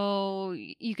 oh,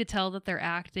 you could tell that they're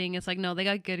acting. It's like, no, they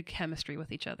got good chemistry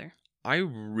with each other. I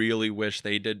really wish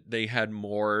they had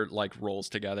more like roles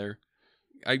together.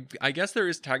 I guess there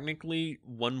is technically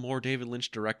one more David Lynch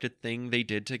directed thing they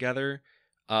did together,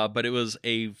 but it was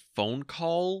a phone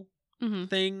call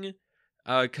thing.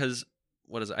 Because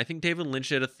what is it? I think David Lynch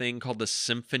did a thing called the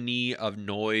Symphony of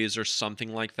Noise or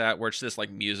something like that, where it's this like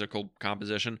musical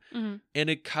composition, and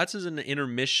it cuts as an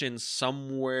intermission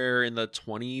somewhere in the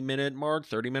 20-minute mark,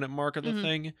 30-minute mark of the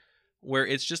thing, where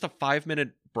it's just a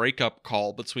 5-minute breakup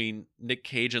call between Nick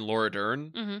Cage and Laura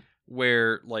Dern,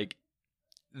 where like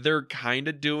they're kind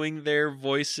of doing their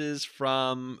voices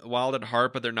from Wild at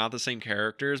Heart, but they're not the same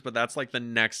characters. But that's like the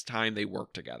next time they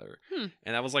work together, and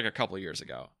that was like a couple years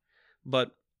ago.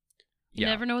 But you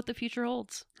never know what the future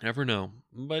holds. Never know.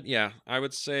 But yeah, I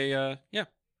would say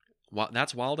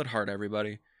that's Wild at Heart,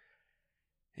 everybody.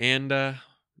 And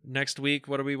next week,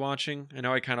 what are we watching? I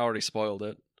know I kind of already spoiled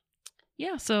it.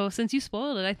 Yeah, so since you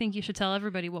spoiled it, I think you should tell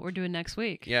everybody what we're doing next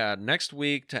week. Yeah, next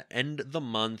week to end the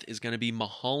month is going to be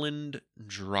Mulholland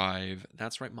Drive.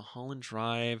 That's right, Mulholland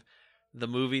Drive, the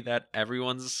movie that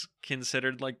everyone's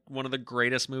considered like one of the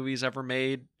greatest movies ever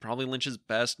made, probably Lynch's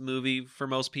best movie for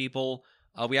most people.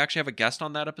 We actually have a guest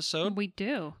on that episode. We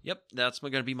do. Yep, that's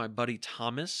going to be my buddy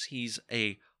Thomas. He's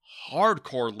a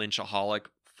hardcore Lynchaholic,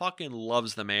 fucking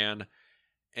loves the man,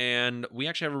 and we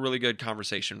actually have a really good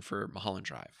conversation for Mulholland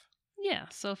Drive. Yeah,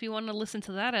 so if you want to listen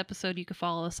to that episode, you can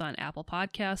follow us on Apple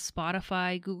Podcasts,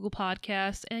 Spotify, Google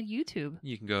Podcasts, and YouTube.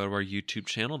 You can go to our YouTube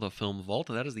channel, The Film Vault.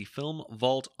 That is The Film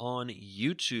Vault on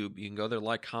YouTube. You can go there,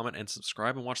 like, comment, and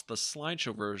subscribe, and watch the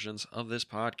slideshow versions of this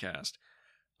podcast.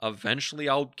 Eventually,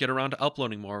 I'll get around to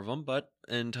uploading more of them, but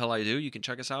until I do, you can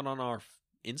check us out on our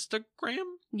Instagram?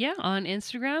 Yeah, on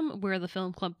Instagram, we're the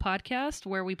Film Club Podcast,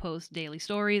 where we post daily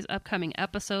stories, upcoming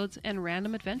episodes, and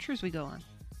random adventures we go on.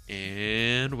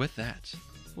 And with that,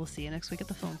 we'll see you next week at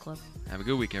the Film Club. Have a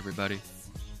good week, everybody.